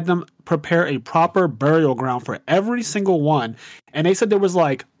and had them prepare a proper burial ground for every single one. And they said there was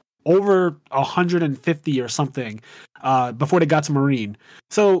like over 150 or something before they got to Marine.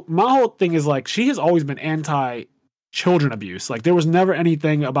 So my whole thing is like, she has always been anti children abuse. Like there was never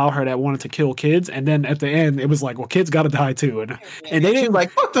anything about her that wanted to kill kids, and then at the end it was like, well, kids gotta die too, and they didn't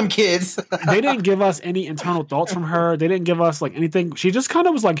like, fuck them kids. They didn't give us any internal thoughts from her. They didn't give us like anything. She just kind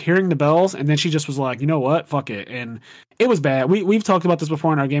of was like hearing the bells, and then she just was like, you know what, fuck it. And it was bad. We've talked about this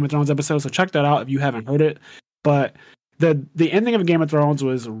before in our Game of Thrones episode, so check that out if you haven't heard it. But the ending of Game of Thrones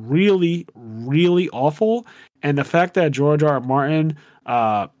was really, really awful, and the fact that George R. R. Martin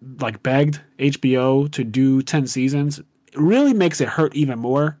like begged HBO to do 10 seasons really makes it hurt even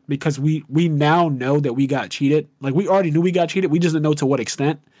more, because we now know that we got cheated. Like we already knew we got cheated, we just didn't know to what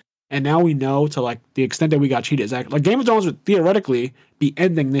extent, and now we know to like the extent that we got cheated. Like Game of Thrones would theoretically be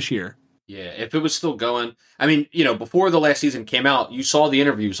ending this year. Yeah, if it was still going. I mean, before the last season came out, you saw the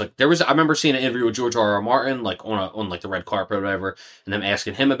interviews. Like I remember seeing an interview with George R. R. Martin, like on like the red carpet or whatever, and them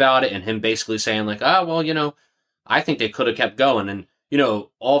asking him about it, and him basically saying like, I think they could have kept going, and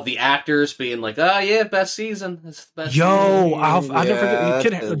all the actors being like, best season. It's the best season. I'll never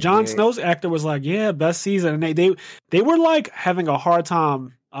forget. Jon Snow's actor was like, yeah, best season. And they were like having a hard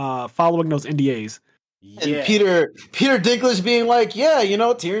time following those NDAs. And Peter Dinklage being like,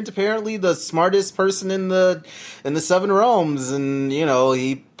 Tyrion's apparently the smartest person in the 7 realms, and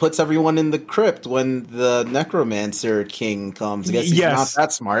he puts everyone in the crypt when the necromancer king comes. I guess he's not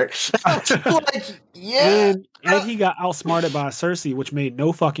that smart. And he got outsmarted by Cersei, which made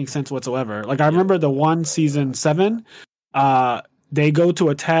no fucking sense whatsoever. Like I remember the one season 7, they go to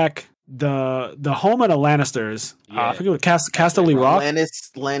attack the home of the Lannisters. I forget what Casterly Rock.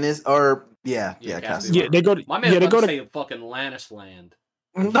 Lannis or Casterly. Yeah, they go to. My man they go to say fucking Lannisland.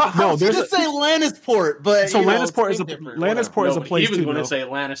 No, there's just say Lannisport, but so Lannisport is a place too. He was going to say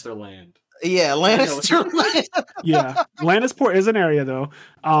Lannisterland. Yeah, Lannister. Yeah, Lannisport is an area though.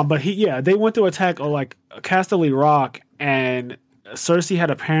 But they went to attack like Casterly Rock, and Cersei had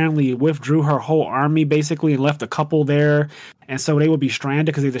apparently withdrew her whole army basically and left a couple there, and so they would be stranded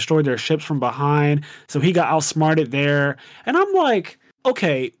because they destroyed their ships from behind. So he got outsmarted there, and I'm like,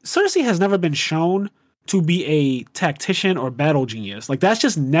 okay, Cersei has never been shown to be a tactician or battle genius. Like that's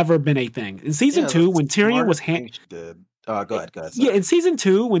just never been a thing. In season 2, when Tyrion was go ahead. Yeah, in season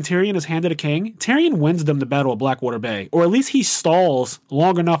 2, when Tyrion is handed a king, Tyrion wins them the Battle of Blackwater Bay, or at least he stalls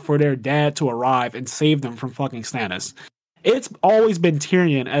long enough for their dad to arrive and save them from fucking Stannis. It's always been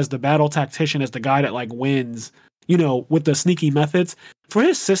Tyrion as the battle tactician, as the guy that like wins, with the sneaky methods. For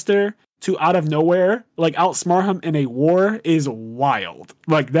his sister to out of nowhere like outsmart him in a war is wild.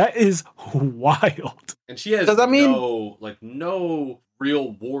 Like that is wild. And she has no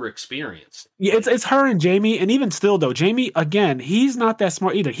real war experience. Yeah, it's her and Jaime, and even still though, Jaime again, he's not that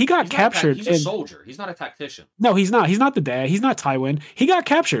smart either. He got captured. He's a soldier. He's not a tactician. No, he's not. He's not the dad. He's not Tywin. He got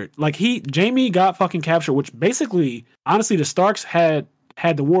captured. Like Jaime got fucking captured, which basically, honestly, the Starks had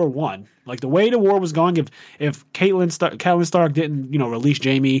the war won. Like the way the war was going, if Catelyn Stark didn't, release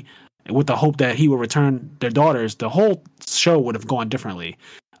Jaime with the hope that he would return their daughters, the whole show would have gone differently.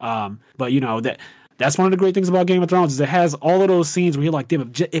 But that's one of the great things about Game of Thrones is it has all of those scenes where you're like,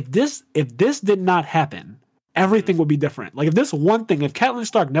 damn, if this did not happen, everything would be different. Like if Catelyn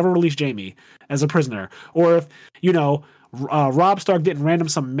Stark never released Jaime as a prisoner, or if Robb Stark didn't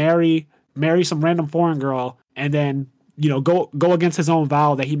marry some random foreign girl, and then go against his own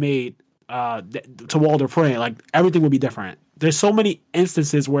vow that he made to Walder Frey, like everything would be different. There's so many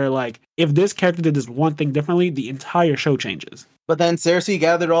instances where like if this character did this one thing differently, the entire show changes. But then Cersei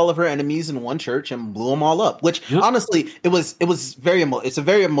gathered all of her enemies in one church and blew them all up. Which honestly, it's a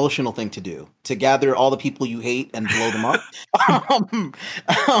very emotional thing to do, to gather all the people you hate and blow them up.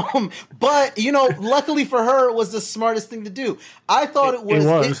 But luckily for her, it was the smartest thing to do. I thought it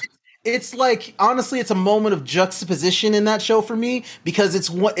was. It's like, honestly, it's a moment of juxtaposition in that show for me, because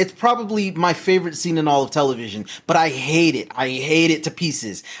it's probably my favorite scene in all of television, but I hate it. I hate it to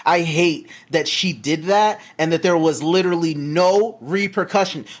pieces. I hate that she did that and that there was literally no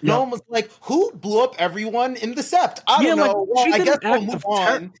repercussion. No one was like, who blew up everyone in the Sept? I don't know. Well, I guess we'll move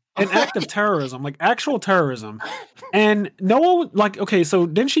on. An act of terrorism, like actual terrorism. And no one, like, okay, so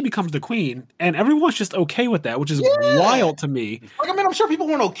then she becomes the queen, and everyone's just okay with that, which is wild to me. Like, I mean, I'm sure people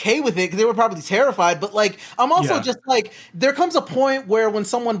weren't okay with it because they were probably terrified, but like, I'm also just like, there comes a point where when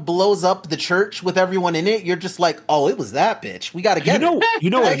someone blows up the church with everyone in it, you're just like, oh, it was that bitch. We got to get it. You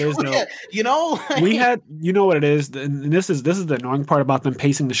know what it is, though. We had, you know what it is, and this is the annoying part about them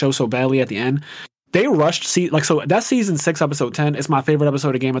pacing the show so badly at the end. They rushed, so that's season 6, episode 10. It's my favorite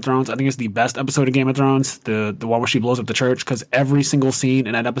episode of Game of Thrones. I think it's the best episode of Game of Thrones, the one where she blows up the church, because every single scene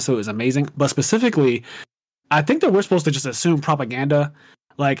in that episode is amazing. But specifically, I think that we're supposed to just assume propaganda.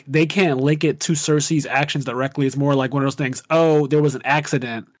 Like, they can't link it to Cersei's actions directly. It's more like one of those things, oh, there was an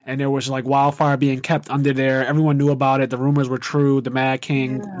accident, and there was like wildfire being kept under there. Everyone knew about it. The rumors were true. The Mad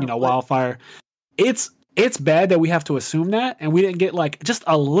King, wildfire. It's bad that we have to assume that, and we didn't get like just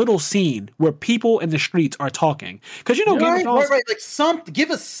a little scene where people in the streets are talking. Because Game of Thrones, right, like give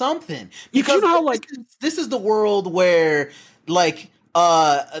us something. Because you know how like this is the world where like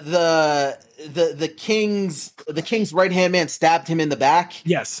the king's right hand man stabbed him in the back,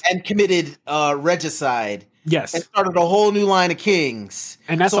 and committed regicide. Yes, and started a whole new line of kings.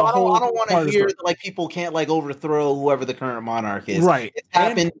 And that's so I don't want to hear that like people can't like overthrow whoever the current monarch is. Right, it's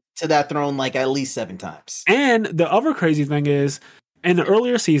happened to that throne like at least 7 times. And the other crazy thing is, in the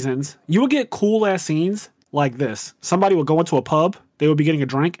earlier seasons, you would get cool ass scenes like this. Somebody would go into a pub, they would be getting a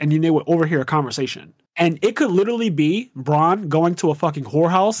drink, and they would overhear a conversation. And it could literally be Bronn going to a fucking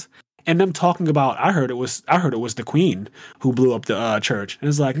whorehouse and them talking about, I heard it was the queen who blew up the church. And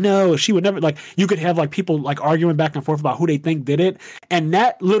it's like, no, she would never, like, you could have like people like arguing back and forth about who they think did it. And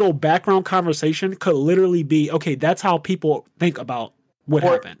that little background conversation could literally be, okay, that's how people think about what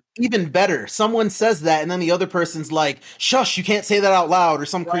happened. Even better, someone says that and then the other person's like, shush, you can't say that out loud, or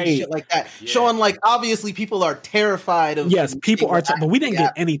some crazy shit like that. Showing like, obviously people are terrified of. Yes, people are, but we didn't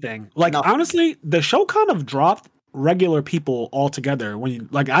get anything. Like, honestly, the show kind of dropped regular people altogether. When you,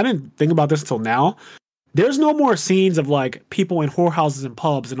 like, I didn't think about this until now. There's no more scenes of like people in whorehouses and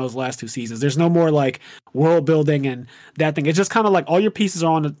pubs in those last 2 seasons. There's no more like world building and that thing. It's just kind of like all your pieces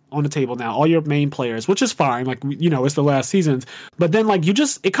are on the table now, all your main players, which is fine. Like, it's the last seasons, but then like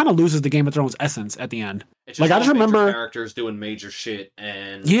it kind of loses the Game of Thrones essence at the end. Like, I just remember characters doing major shit,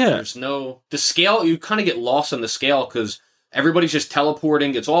 and there's the scale. You kind of get lost in the scale because everybody's just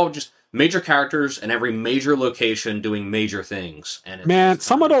teleporting. It's all just major characters in every major location doing major things. And man,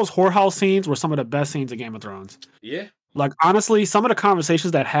 some of those whorehouse scenes were some of the best scenes of Game of Thrones. Yeah. Like, honestly, some of the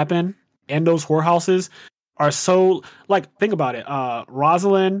conversations that happen in those whorehouses are so, like, think about it.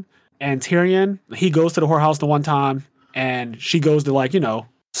 Rosalind and Tyrion, he goes to the whorehouse the one time, and she goes to, like,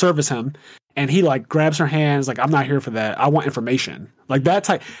 service him, and he, like, grabs her hands, like, I'm not here for that. I want information. Like, that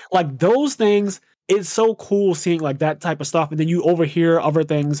type, like, those things, it's so cool seeing, like, that type of stuff, and then you overhear other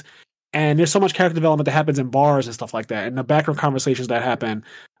things. And there's so much character development that happens in bars and stuff like that, and the background conversations that happen.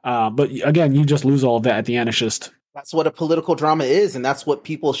 But again, you just lose all of that at the end. It's just, that's what a political drama is, and that's what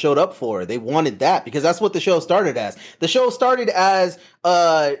people showed up for. They wanted that because that's what the show started as. The show started as,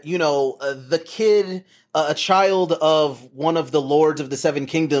 the kid, a child of one of the lords of the Seven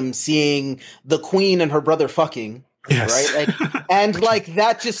Kingdoms, seeing the queen and her brother fucking. Yes. Right, like, and like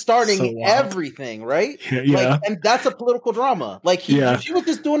that just starting everything, right? Yeah. Like, and that's a political drama. Like he was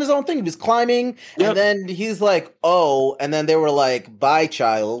just doing his own thing. He was climbing, and then he's like, "Oh," and then they were like, "Bye,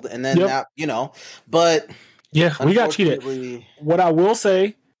 child," and then that, But yeah, we got cheated. What I will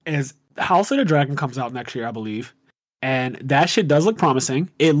say is, House of the Dragon comes out next year, I believe, and that shit does look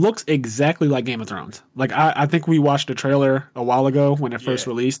promising. It looks exactly like Game of Thrones. Like I think we watched the trailer a while ago when it first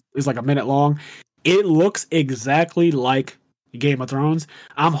released. It's like a minute long. It looks exactly like Game of Thrones.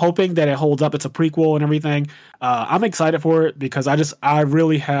 I'm hoping that it holds up. It's a prequel and everything. I'm excited for it because I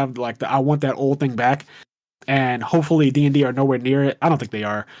really have like I want that old thing back, and hopefully D&D are nowhere near it. I don't think they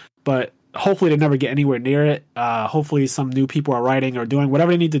are, but hopefully they never get anywhere near it. Hopefully some new people are writing or doing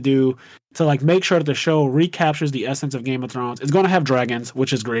whatever they need to do to like make sure that the show recaptures the essence of Game of Thrones. It's going to have dragons,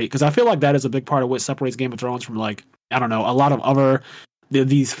 which is great because I feel like that is a big part of what separates Game of Thrones from, like, I don't know, a lot of other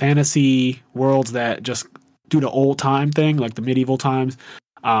these fantasy worlds that just do the old time thing, like the medieval times.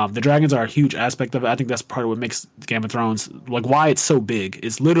 The dragons are a huge aspect of it. I think that's part of what makes Game of Thrones, like why it's so big.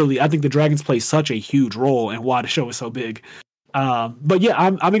 It's literally, I think the dragons play such a huge role in why the show is so big. But yeah,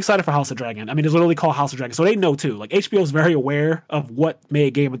 I'm excited for House of Dragon. I mean, it's literally called House of Dragon, so they know too. Like HBO is very aware of what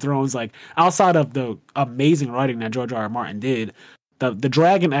made Game of Thrones, like outside of the amazing writing that George R. R. Martin did, the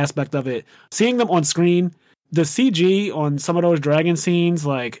dragon aspect of it, seeing them on screen, the CG on some of those dragon scenes,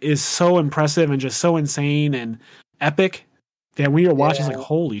 like, is so impressive and just so insane and epic that when you're watching, it's like,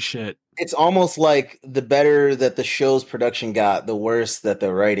 holy shit. It's almost like the better that the show's production got, the worse that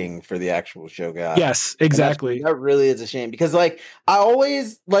the writing for the actual show got. Yes, exactly. That really is a shame because, like, I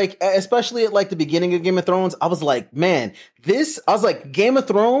always, like, especially at like the beginning of Game of Thrones, I was like, man, Game of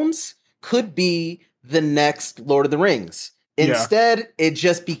Thrones could be the next Lord of the Rings. Instead, it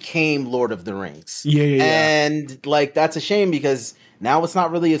just became Lord of the Rings. Yeah. And like, that's a shame because now it's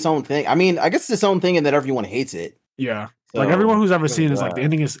not really its own thing. I mean, I guess it's its own thing and that everyone hates it. Yeah. So, like everyone who's ever seen is like the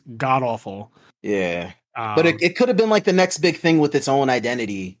ending is god awful. Yeah. But it could have been like the next big thing with its own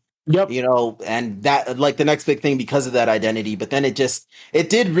identity. Yep. You know, and that like the next big thing because of that identity. But then it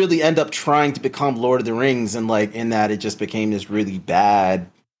did really end up trying to become Lord of the Rings, and like in that it just became this really bad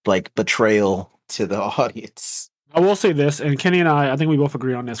like betrayal to the audience. I will say this, and Kenny and I think we both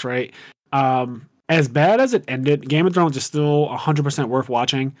agree on this, right? As bad as it ended, Game of Thrones is still 100% worth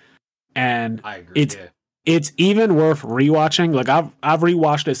watching, and I agree. It's even worth rewatching. Like I've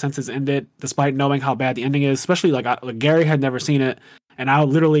rewatched it since it's ended, despite knowing how bad the ending is. Especially like Gary had never seen it, and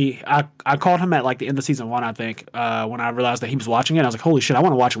I called him at like the end of season 1, I think, when I realized that he was watching it. I was like, holy shit, I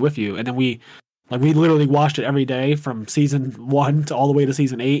want to watch it with you. And then we literally watched it every day from season 1 to all the way to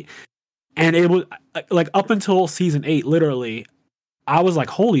season 8, and it was like up until season 8, literally, I was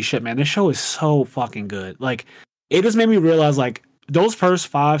like, holy shit, man, this show is so fucking good. Like it just made me realize like, those first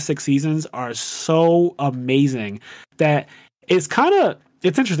 5-6 seasons are so amazing that it's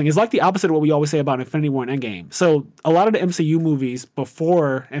interesting. It's like the opposite of what we always say about Infinity War and Endgame. So a lot of the MCU movies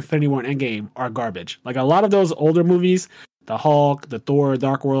before Infinity War and Endgame are garbage. Like a lot of those older movies, the Hulk, the Thor,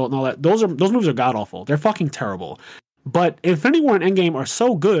 Dark World, and all that, those movies are god awful. They're fucking terrible. But Infinity War and Endgame are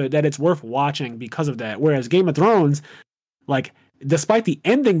so good that it's worth watching because of that. Whereas Game of Thrones, like, despite the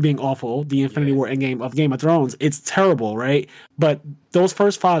ending being awful, the Infinity War Endgame of Game of Thrones, it's terrible, right? But those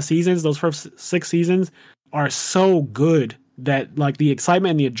first 5 seasons, those first 6 seasons are so good that like the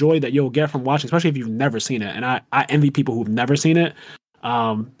excitement and the joy that you'll get from watching, especially if you've never seen it, and I envy people who've never seen it,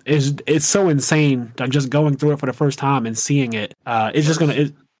 it's so insane that just going through it for the first time and seeing it. It's just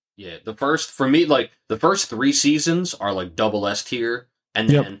gonna... the first 3 seasons are like double S tier, and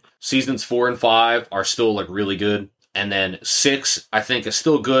then seasons 4 and 5 are still like really good. And then 6, I think, is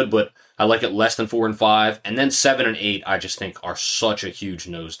still good, but I like it less than 4 and 5. And then 7 and 8, I just think, are such a huge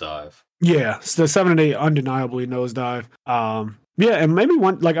nosedive. Yeah, so 7 and 8 undeniably nosedive. Yeah, and maybe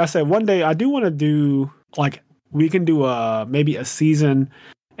like I said, one day I do want to do, like, we can do maybe a season,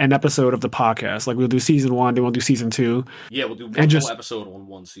 an episode of the podcast. Like, we'll do season 1, then we'll do season 2. Yeah, we'll do one whole episode on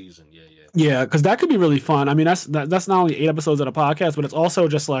one season. Yeah. Yeah, because that could be really fun. I mean, that's not only 8 episodes of the podcast, but it's also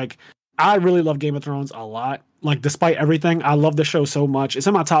just like, I really love Game of Thrones a lot. Like, despite everything, I love the show so much. It's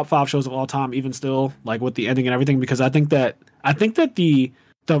in my top 5 shows of all time, even still, like with the ending and everything, because I think that the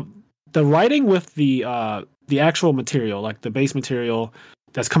writing with the actual material, like the base material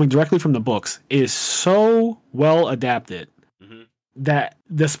that's coming directly from the books, is so well adapted that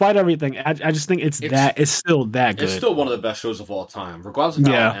despite everything, I just think it's still that good. It's still one of the best shows of all time, regardless of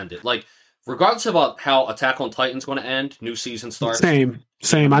how it ended. Like, regardless of how Attack on Titan's going to end, new season starts.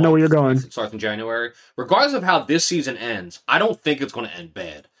 Same. I know where you're going. It starts in January. Regardless of how this season ends, I don't think it's going to end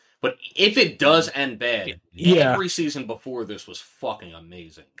bad. But if it does end bad, every season before this was fucking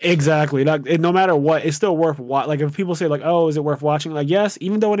amazing. Exactly. Like, no matter what, it's still worth watching. Like, if people say, like, oh, is it worth watching? Like, yes,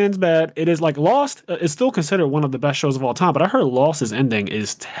 even though it ends bad, it is, like, Lost is still considered one of the best shows of all time. But I heard Lost's ending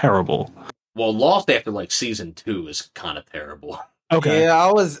is terrible. Well, Lost after, like, season 2 is kind of terrible. Okay. Yeah,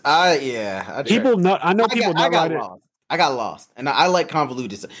 I got lost, and I like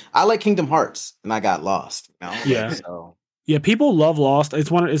convoluted. I like Kingdom Hearts, and I got lost. You know? Yeah. Yeah, people love Lost. It's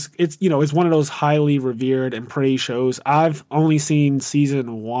one of those highly revered and praised shows. I've only seen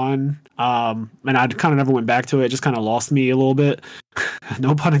season 1, and I kind of never went back to it. It just kind of lost me a little bit.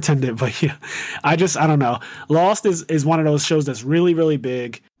 No pun intended, but yeah, I don't know. Lost is one of those shows that's really, really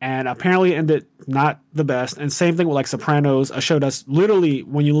big, and apparently ended not the best. And same thing with like Sopranos, a show that's literally,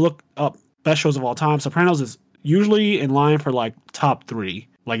 when you look up best shows of all time, Sopranos is usually in line for like top 3.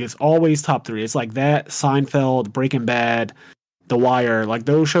 Like, it's always top 3. It's like that, Seinfeld, Breaking Bad, The Wire. Like,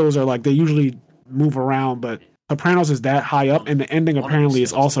 those shows are like, they usually move around, but Sopranos is that high up, and the ending apparently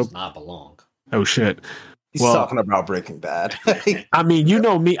is also not belong. Oh shit. He's Well, talking about Breaking Bad. I mean, you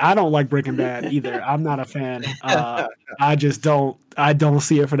know me, I don't like Breaking Bad either. I'm not a fan. I just don't. I don't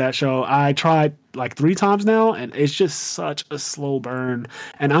see it for that show. I tried like 3 times now, and it's just such a slow burn.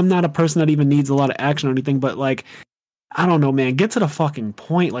 And I'm not a person that even needs a lot of action or anything. But like, I don't know, man. Get to the fucking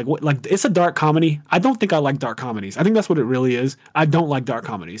point. Like, what? Like, it's a dark comedy. I don't think I like dark comedies. I think that's what it really is. I don't like dark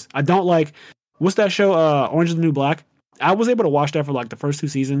comedies. I don't like. What's that show? Orange is the New Black. I was able to watch that for like the first 2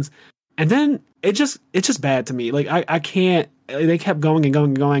 seasons. And then it's just bad to me. Like I can't. They kept going and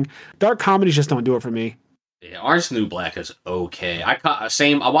going and going. Dark comedies just don't do it for me. Yeah, Orange is the New Black is okay. I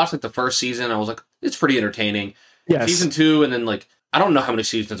watched like the first season. I was like, it's pretty entertaining. Yes. Season 2, and then like I don't know how many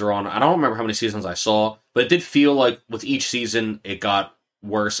seasons are on. I don't remember how many seasons I saw, but it did feel like with each season it got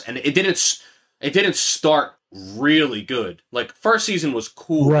worse, and it didn't start really good. Like first season was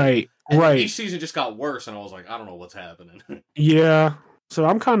cool, Right. and Right. each season just got worse, and I was like, I don't know what's happening. Yeah. So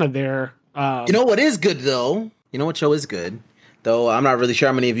I'm kind of there. You know what is good though? You know what show is good? Though I'm not really sure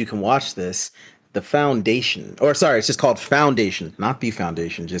how many of you can watch this. The Foundation. Or sorry, it's just called Foundation. Not The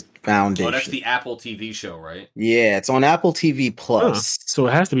Foundation, just Foundation. Oh, that's the Apple TV show, right? Yeah, it's on Apple TV Plus. So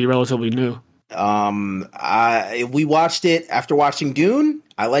it has to be relatively new. We watched it after watching Dune.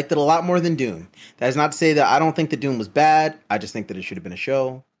 I liked it a lot more than Dune. That is not to say that I don't think that Dune was bad. I just think that it should have been a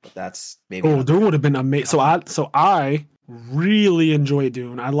show. But that's maybe. Oh, Dune would have been amazing. So I really enjoyed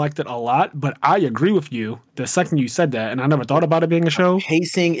Dune. I liked it a lot, but I agree with you the second you said that, and I never thought about it being a show.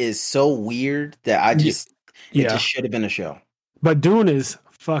 Pacing is so weird that it just should have been a show. But Dune is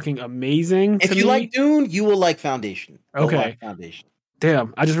fucking amazing. If you like Dune, you will like Foundation. Okay. Watch Foundation.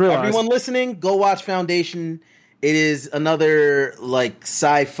 Damn, I just realized. Everyone listening, go watch Foundation. It is another like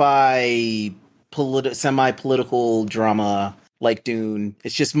sci-fi semi-political drama like Dune.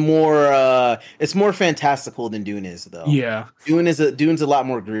 It's just more it's more fantastical than Dune is though. Yeah. Dune's a lot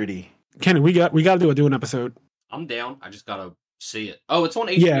more gritty. Kenny, we got to do a Dune episode. I'm down. I just gotta see it. Oh, it's on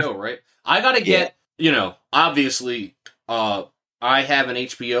HBO, right? I gotta get, obviously, I have an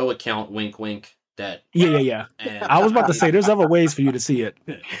HBO account, wink, wink, that. Yeah. And I was about to say, there's other ways for you to see it.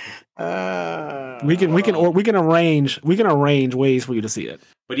 We can arrange ways for you to see it.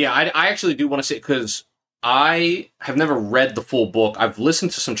 But yeah, I actually do want to see it because I have never read the full book. I've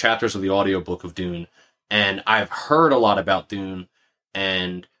listened to some chapters of the audiobook of Dune, and I've heard a lot about Dune,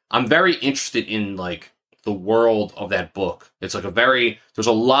 and I'm very interested in like the world of that book. It's like there's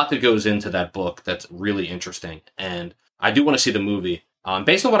a lot that goes into that book that's really interesting, and I do want to see the movie.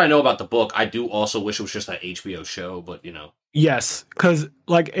 Based on what I know about the book, I do also wish it was just an HBO show, but Yes, because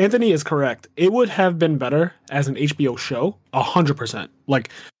like Anthony is correct. It would have been better as an HBO show, 100%. Like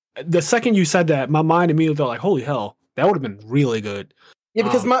the second you said that, my mind immediately thought like, holy hell, that would have been really good. Yeah,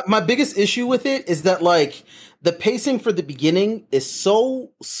 because my biggest issue with it is that like the pacing for the beginning is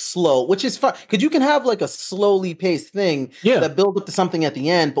so slow, which is fine because you can have like a slowly paced thing that builds up to something at the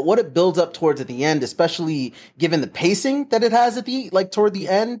end. But what it builds up towards at the end, especially given the pacing that it has toward the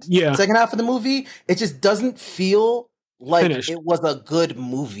end, second half of the movie, it just doesn't feel like finished. It was a good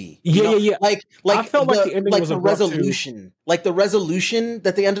movie. Yeah. Like I felt like the ending was the resolution. Like the resolution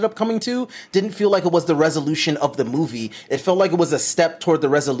that they ended up coming to didn't feel like it was the resolution of the movie. It felt like it was a step toward the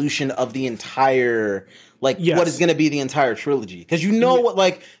resolution of the entire what is going to be the entire trilogy. Because you know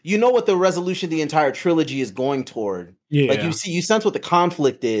what the resolution of the entire trilogy is going toward. Yeah. Like you sense what the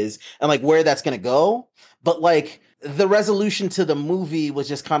conflict is and like where that's going to go. But like the resolution to the movie was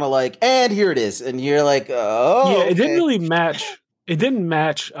just kind of like, and here it is, and you're like, oh, yeah, it didn't really match. It didn't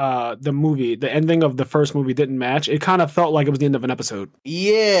match the movie. The ending of the first movie didn't match. It kind of felt like it was the end of an episode.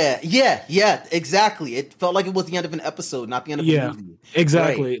 Yeah, exactly. It felt like it was the end of an episode, not the end of a movie.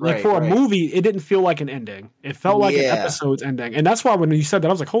 Exactly. For a movie, it didn't feel like an ending. It felt like an episode's ending, and that's why when you said that,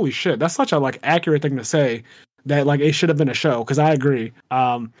 I was like, holy shit, that's such a like accurate thing to say. That like it should have been a show because I agree.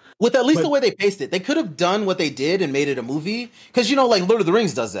 With at least the way they paced it, they could have done what they did and made it a movie. Because like Lord of the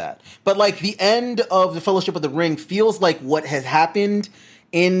Rings does that, but like the end of the Fellowship of the Ring feels like what has happened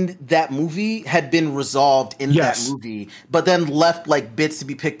in that movie had been resolved in that movie, but then left like bits to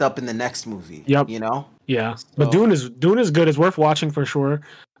be picked up in the next movie. Yep. Yeah. So. But Dune is good. It's worth watching for sure.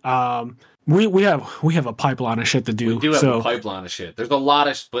 We have a pipeline of shit to do. We do have a pipeline of shit. There's a lot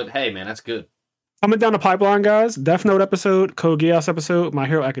of, but hey, man, that's good. Coming down the pipeline, guys. Death Note episode, Code Geass episode, My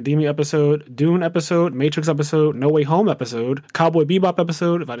Hero Academia episode, Dune episode, Matrix episode, No Way Home episode, Cowboy Bebop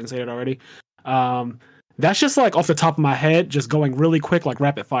episode, if I didn't say it already. That's just like off the top of my head, just going really quick, like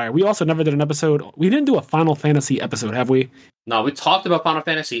rapid fire. We also never did an episode. We didn't do a Final Fantasy episode, have we? No, we talked about Final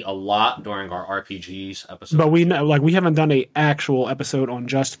Fantasy a lot during our RPGs episode. But we haven't done a actual episode on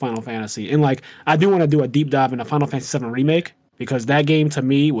just Final Fantasy. And like, I do want to do a deep dive into Final Fantasy VII Remake. because that game to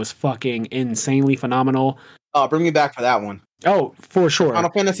me was fucking insanely phenomenal. Bring me back for that one. Oh, for sure.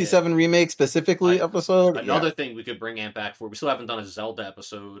 Final Fantasy VII Remake specifically episode. Another thing we could bring Ant back for. We still haven't done a Zelda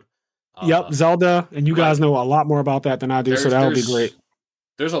episode. Yep, Zelda, and you guys know a lot more about that than I do, so that would be great.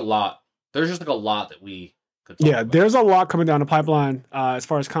 There's a lot. There's just like a lot that we could talk about. There's a lot coming down the pipeline as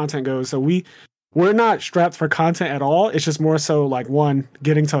far as content goes. So we're not strapped for content at all. It's just more so like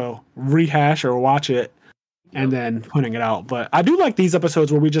getting to rehash or watch it and then putting it out. But I do like these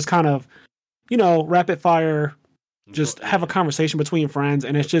episodes where we just kind of, rapid fire, just have a conversation between friends,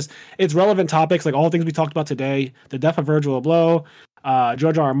 and it's relevant topics like all the things we talked about today, the death of Virgil Abloh,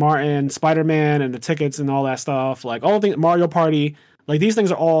 George R. R. Martin, Spider-Man and the tickets and all that stuff, like all the things, Mario Party, like these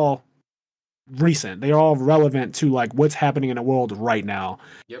things are all recent. They are all relevant to like what's happening in the world right now.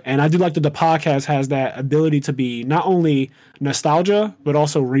 Yep. And I do like that the podcast has that ability to be not only nostalgia, but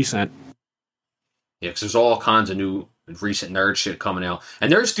also recent. Yeah, because there's all kinds of new recent nerd shit coming out.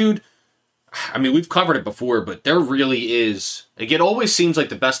 And dude, I mean, we've covered it before, but there really is. It always seems like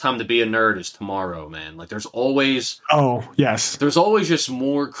the best time to be a nerd is tomorrow, man. Like, there's always. Oh, yes. There's always just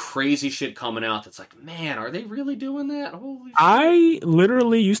more crazy shit coming out that's like, man, are they really doing that? Holy shit. I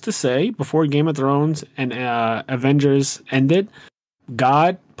literally used to say before Game of Thrones and Avengers ended,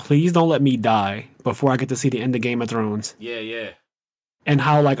 God, please don't let me die before I get to see the end of Game of Thrones. Yeah. And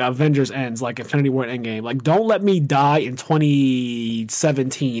how like Avengers ends, like Infinity War Endgame. Like, don't let me die in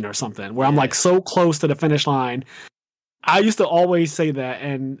 2017 or something, where I'm like so close to the finish line. I used to always say that,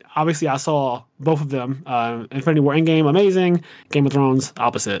 and obviously I saw both of them. Infinity War Endgame, amazing. Game of Thrones,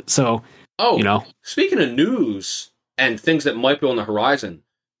 opposite. So, speaking of news and things that might be on the horizon,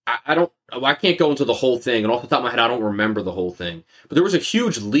 I can't go into the whole thing, and off the top of my head, I don't remember the whole thing. But there was a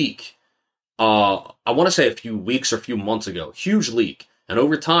huge leak. I want to say a few weeks or a few months ago. Huge leak. And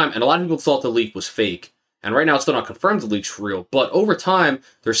over time, and a lot of people thought the leak was fake. And right now it's still not confirmed the leak's real. But over time,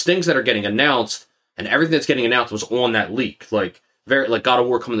 there's things that are getting announced, and everything that's getting announced was on that leak. Like God of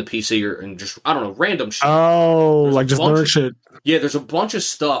War coming to PC and just, I don't know, random shit. Oh, like just nerd shit. Yeah, there's a bunch of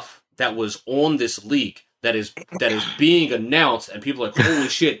stuff that was on this leak that is being announced, and people are like, holy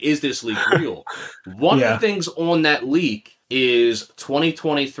shit, is this leak real? One of the things on that leak is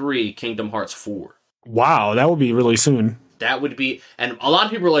 2023 Kingdom Hearts 4. Wow, that would be really soon. That would be, and a lot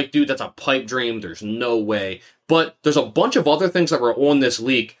of people are like, dude, that's a pipe dream. There's no way. But there's a bunch of other things that were on this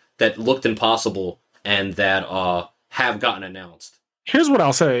leak that looked impossible and that have gotten announced. Here's what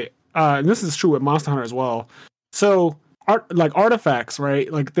I'll say. And this is true with Monster Hunter as well. So, artifacts,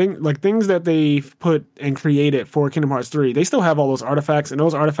 right? Like things that they've put and created for Kingdom Hearts 3, they still have all those artifacts, and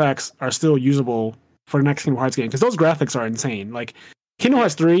those artifacts are still usable for the next Kingdom Hearts game, because those graphics are insane. Like, Kingdom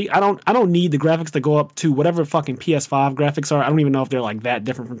Hearts 3, I don't need the graphics to go up to whatever fucking PS5 graphics are. I don't even know if they're like that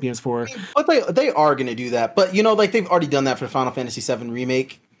different from PS4. But they are going to do that. But like they've already done that for Final Fantasy VII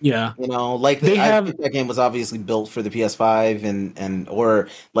Remake. Yeah. Like I think that game was obviously built for the PS5 and or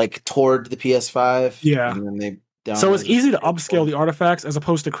like toward the PS5. Yeah. And then so it's easy to upscale the artifacts as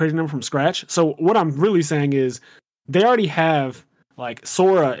opposed to creating them from scratch. So what I'm really saying is they already have, like,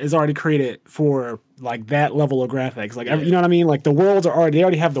 Sora is already created for like that level of graphics. Like, you know what I mean? Like, the worlds they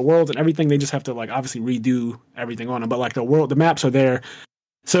already have the worlds and everything. They just have to, like, obviously redo everything on them. But like the maps are there.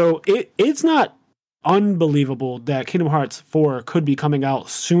 So it's not unbelievable that Kingdom Hearts 4 could be coming out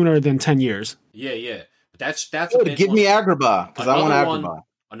sooner than 10 years. Yeah. That's give me Agrabah, because I want Agrabah.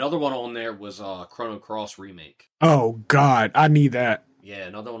 Another one on there was Chrono Cross Remake. Oh God, I need that. Yeah,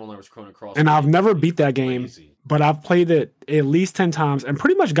 another one on there was Chrono Cross. And I've never beat that game, but I've played it at least 10 times and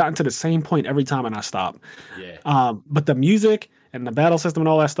pretty much gotten to the same point every time, and I stop. Yeah. But the music and the battle system and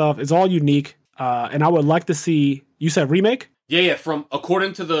all that stuff is all unique. And I would like to see. You said remake? Yeah. From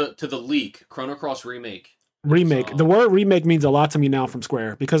according to the leak, Chrono Cross Remake. The word remake means a lot to me now from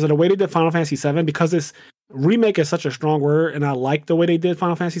Square, because of the way they did Final Fantasy VII. Because this remake is such a strong word, and I like the way they did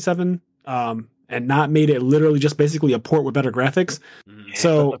Final Fantasy VII. And not made it literally just basically a port with better graphics. Yeah,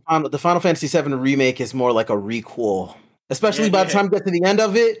 so the Final Fantasy VII Remake is more like a requel. Especially by the time you get to the end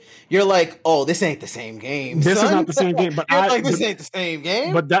of it, you're like, "Oh, this ain't the same game. This is not the same game." But this ain't the same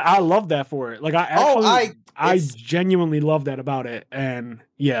game. But I love that for it. Like, I genuinely love that about it. And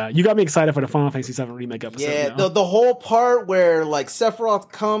yeah, you got me excited for the Final Fantasy VII Remake episode. Yeah, the whole part where like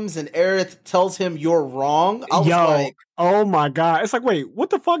Sephiroth comes and Aerith tells him you're wrong. I was like, oh my God. It's like, wait,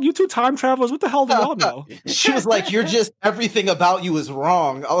 what the fuck? You two time travelers? What the hell do y'all know? She was like, you're just, everything about you is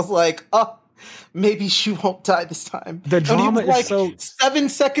wrong. I was like, maybe she won't die this time. The drama is like so 7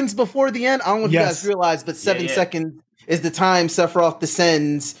 seconds before the end. I don't know if you guys realize, but 7 seconds is the time Sephiroth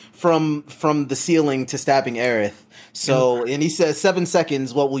descends from the ceiling to stabbing Aerith. So, and he says 7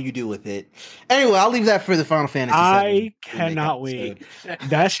 seconds. What will you do with it? Anyway, I'll leave that for the Final Fantasy. I cannot wait.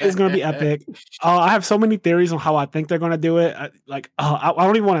 That shit is gonna be epic. I have so many theories on how I think they're gonna do it. I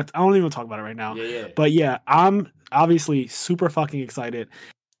don't even want to. I don't even talk about it right now. Yeah. But yeah, I'm obviously super fucking excited.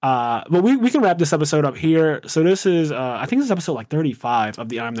 But we can wrap this episode up here. So this is, I think this is episode like 35 of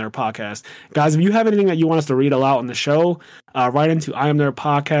the I'm There podcast. Guys, if you have anything that you want us to read aloud on the show, write into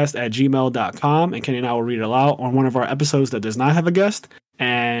imtherepodcast@gmail.com, and Kenny and I will read it aloud on one of our episodes that does not have a guest.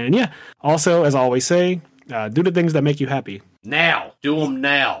 And yeah, also, as I always say, do the things that make you happy. Now. Do them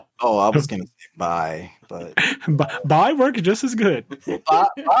now. Oh, I was going to say bye, but... Bye works just as good.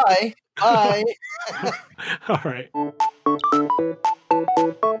 Bye. Bye. All right.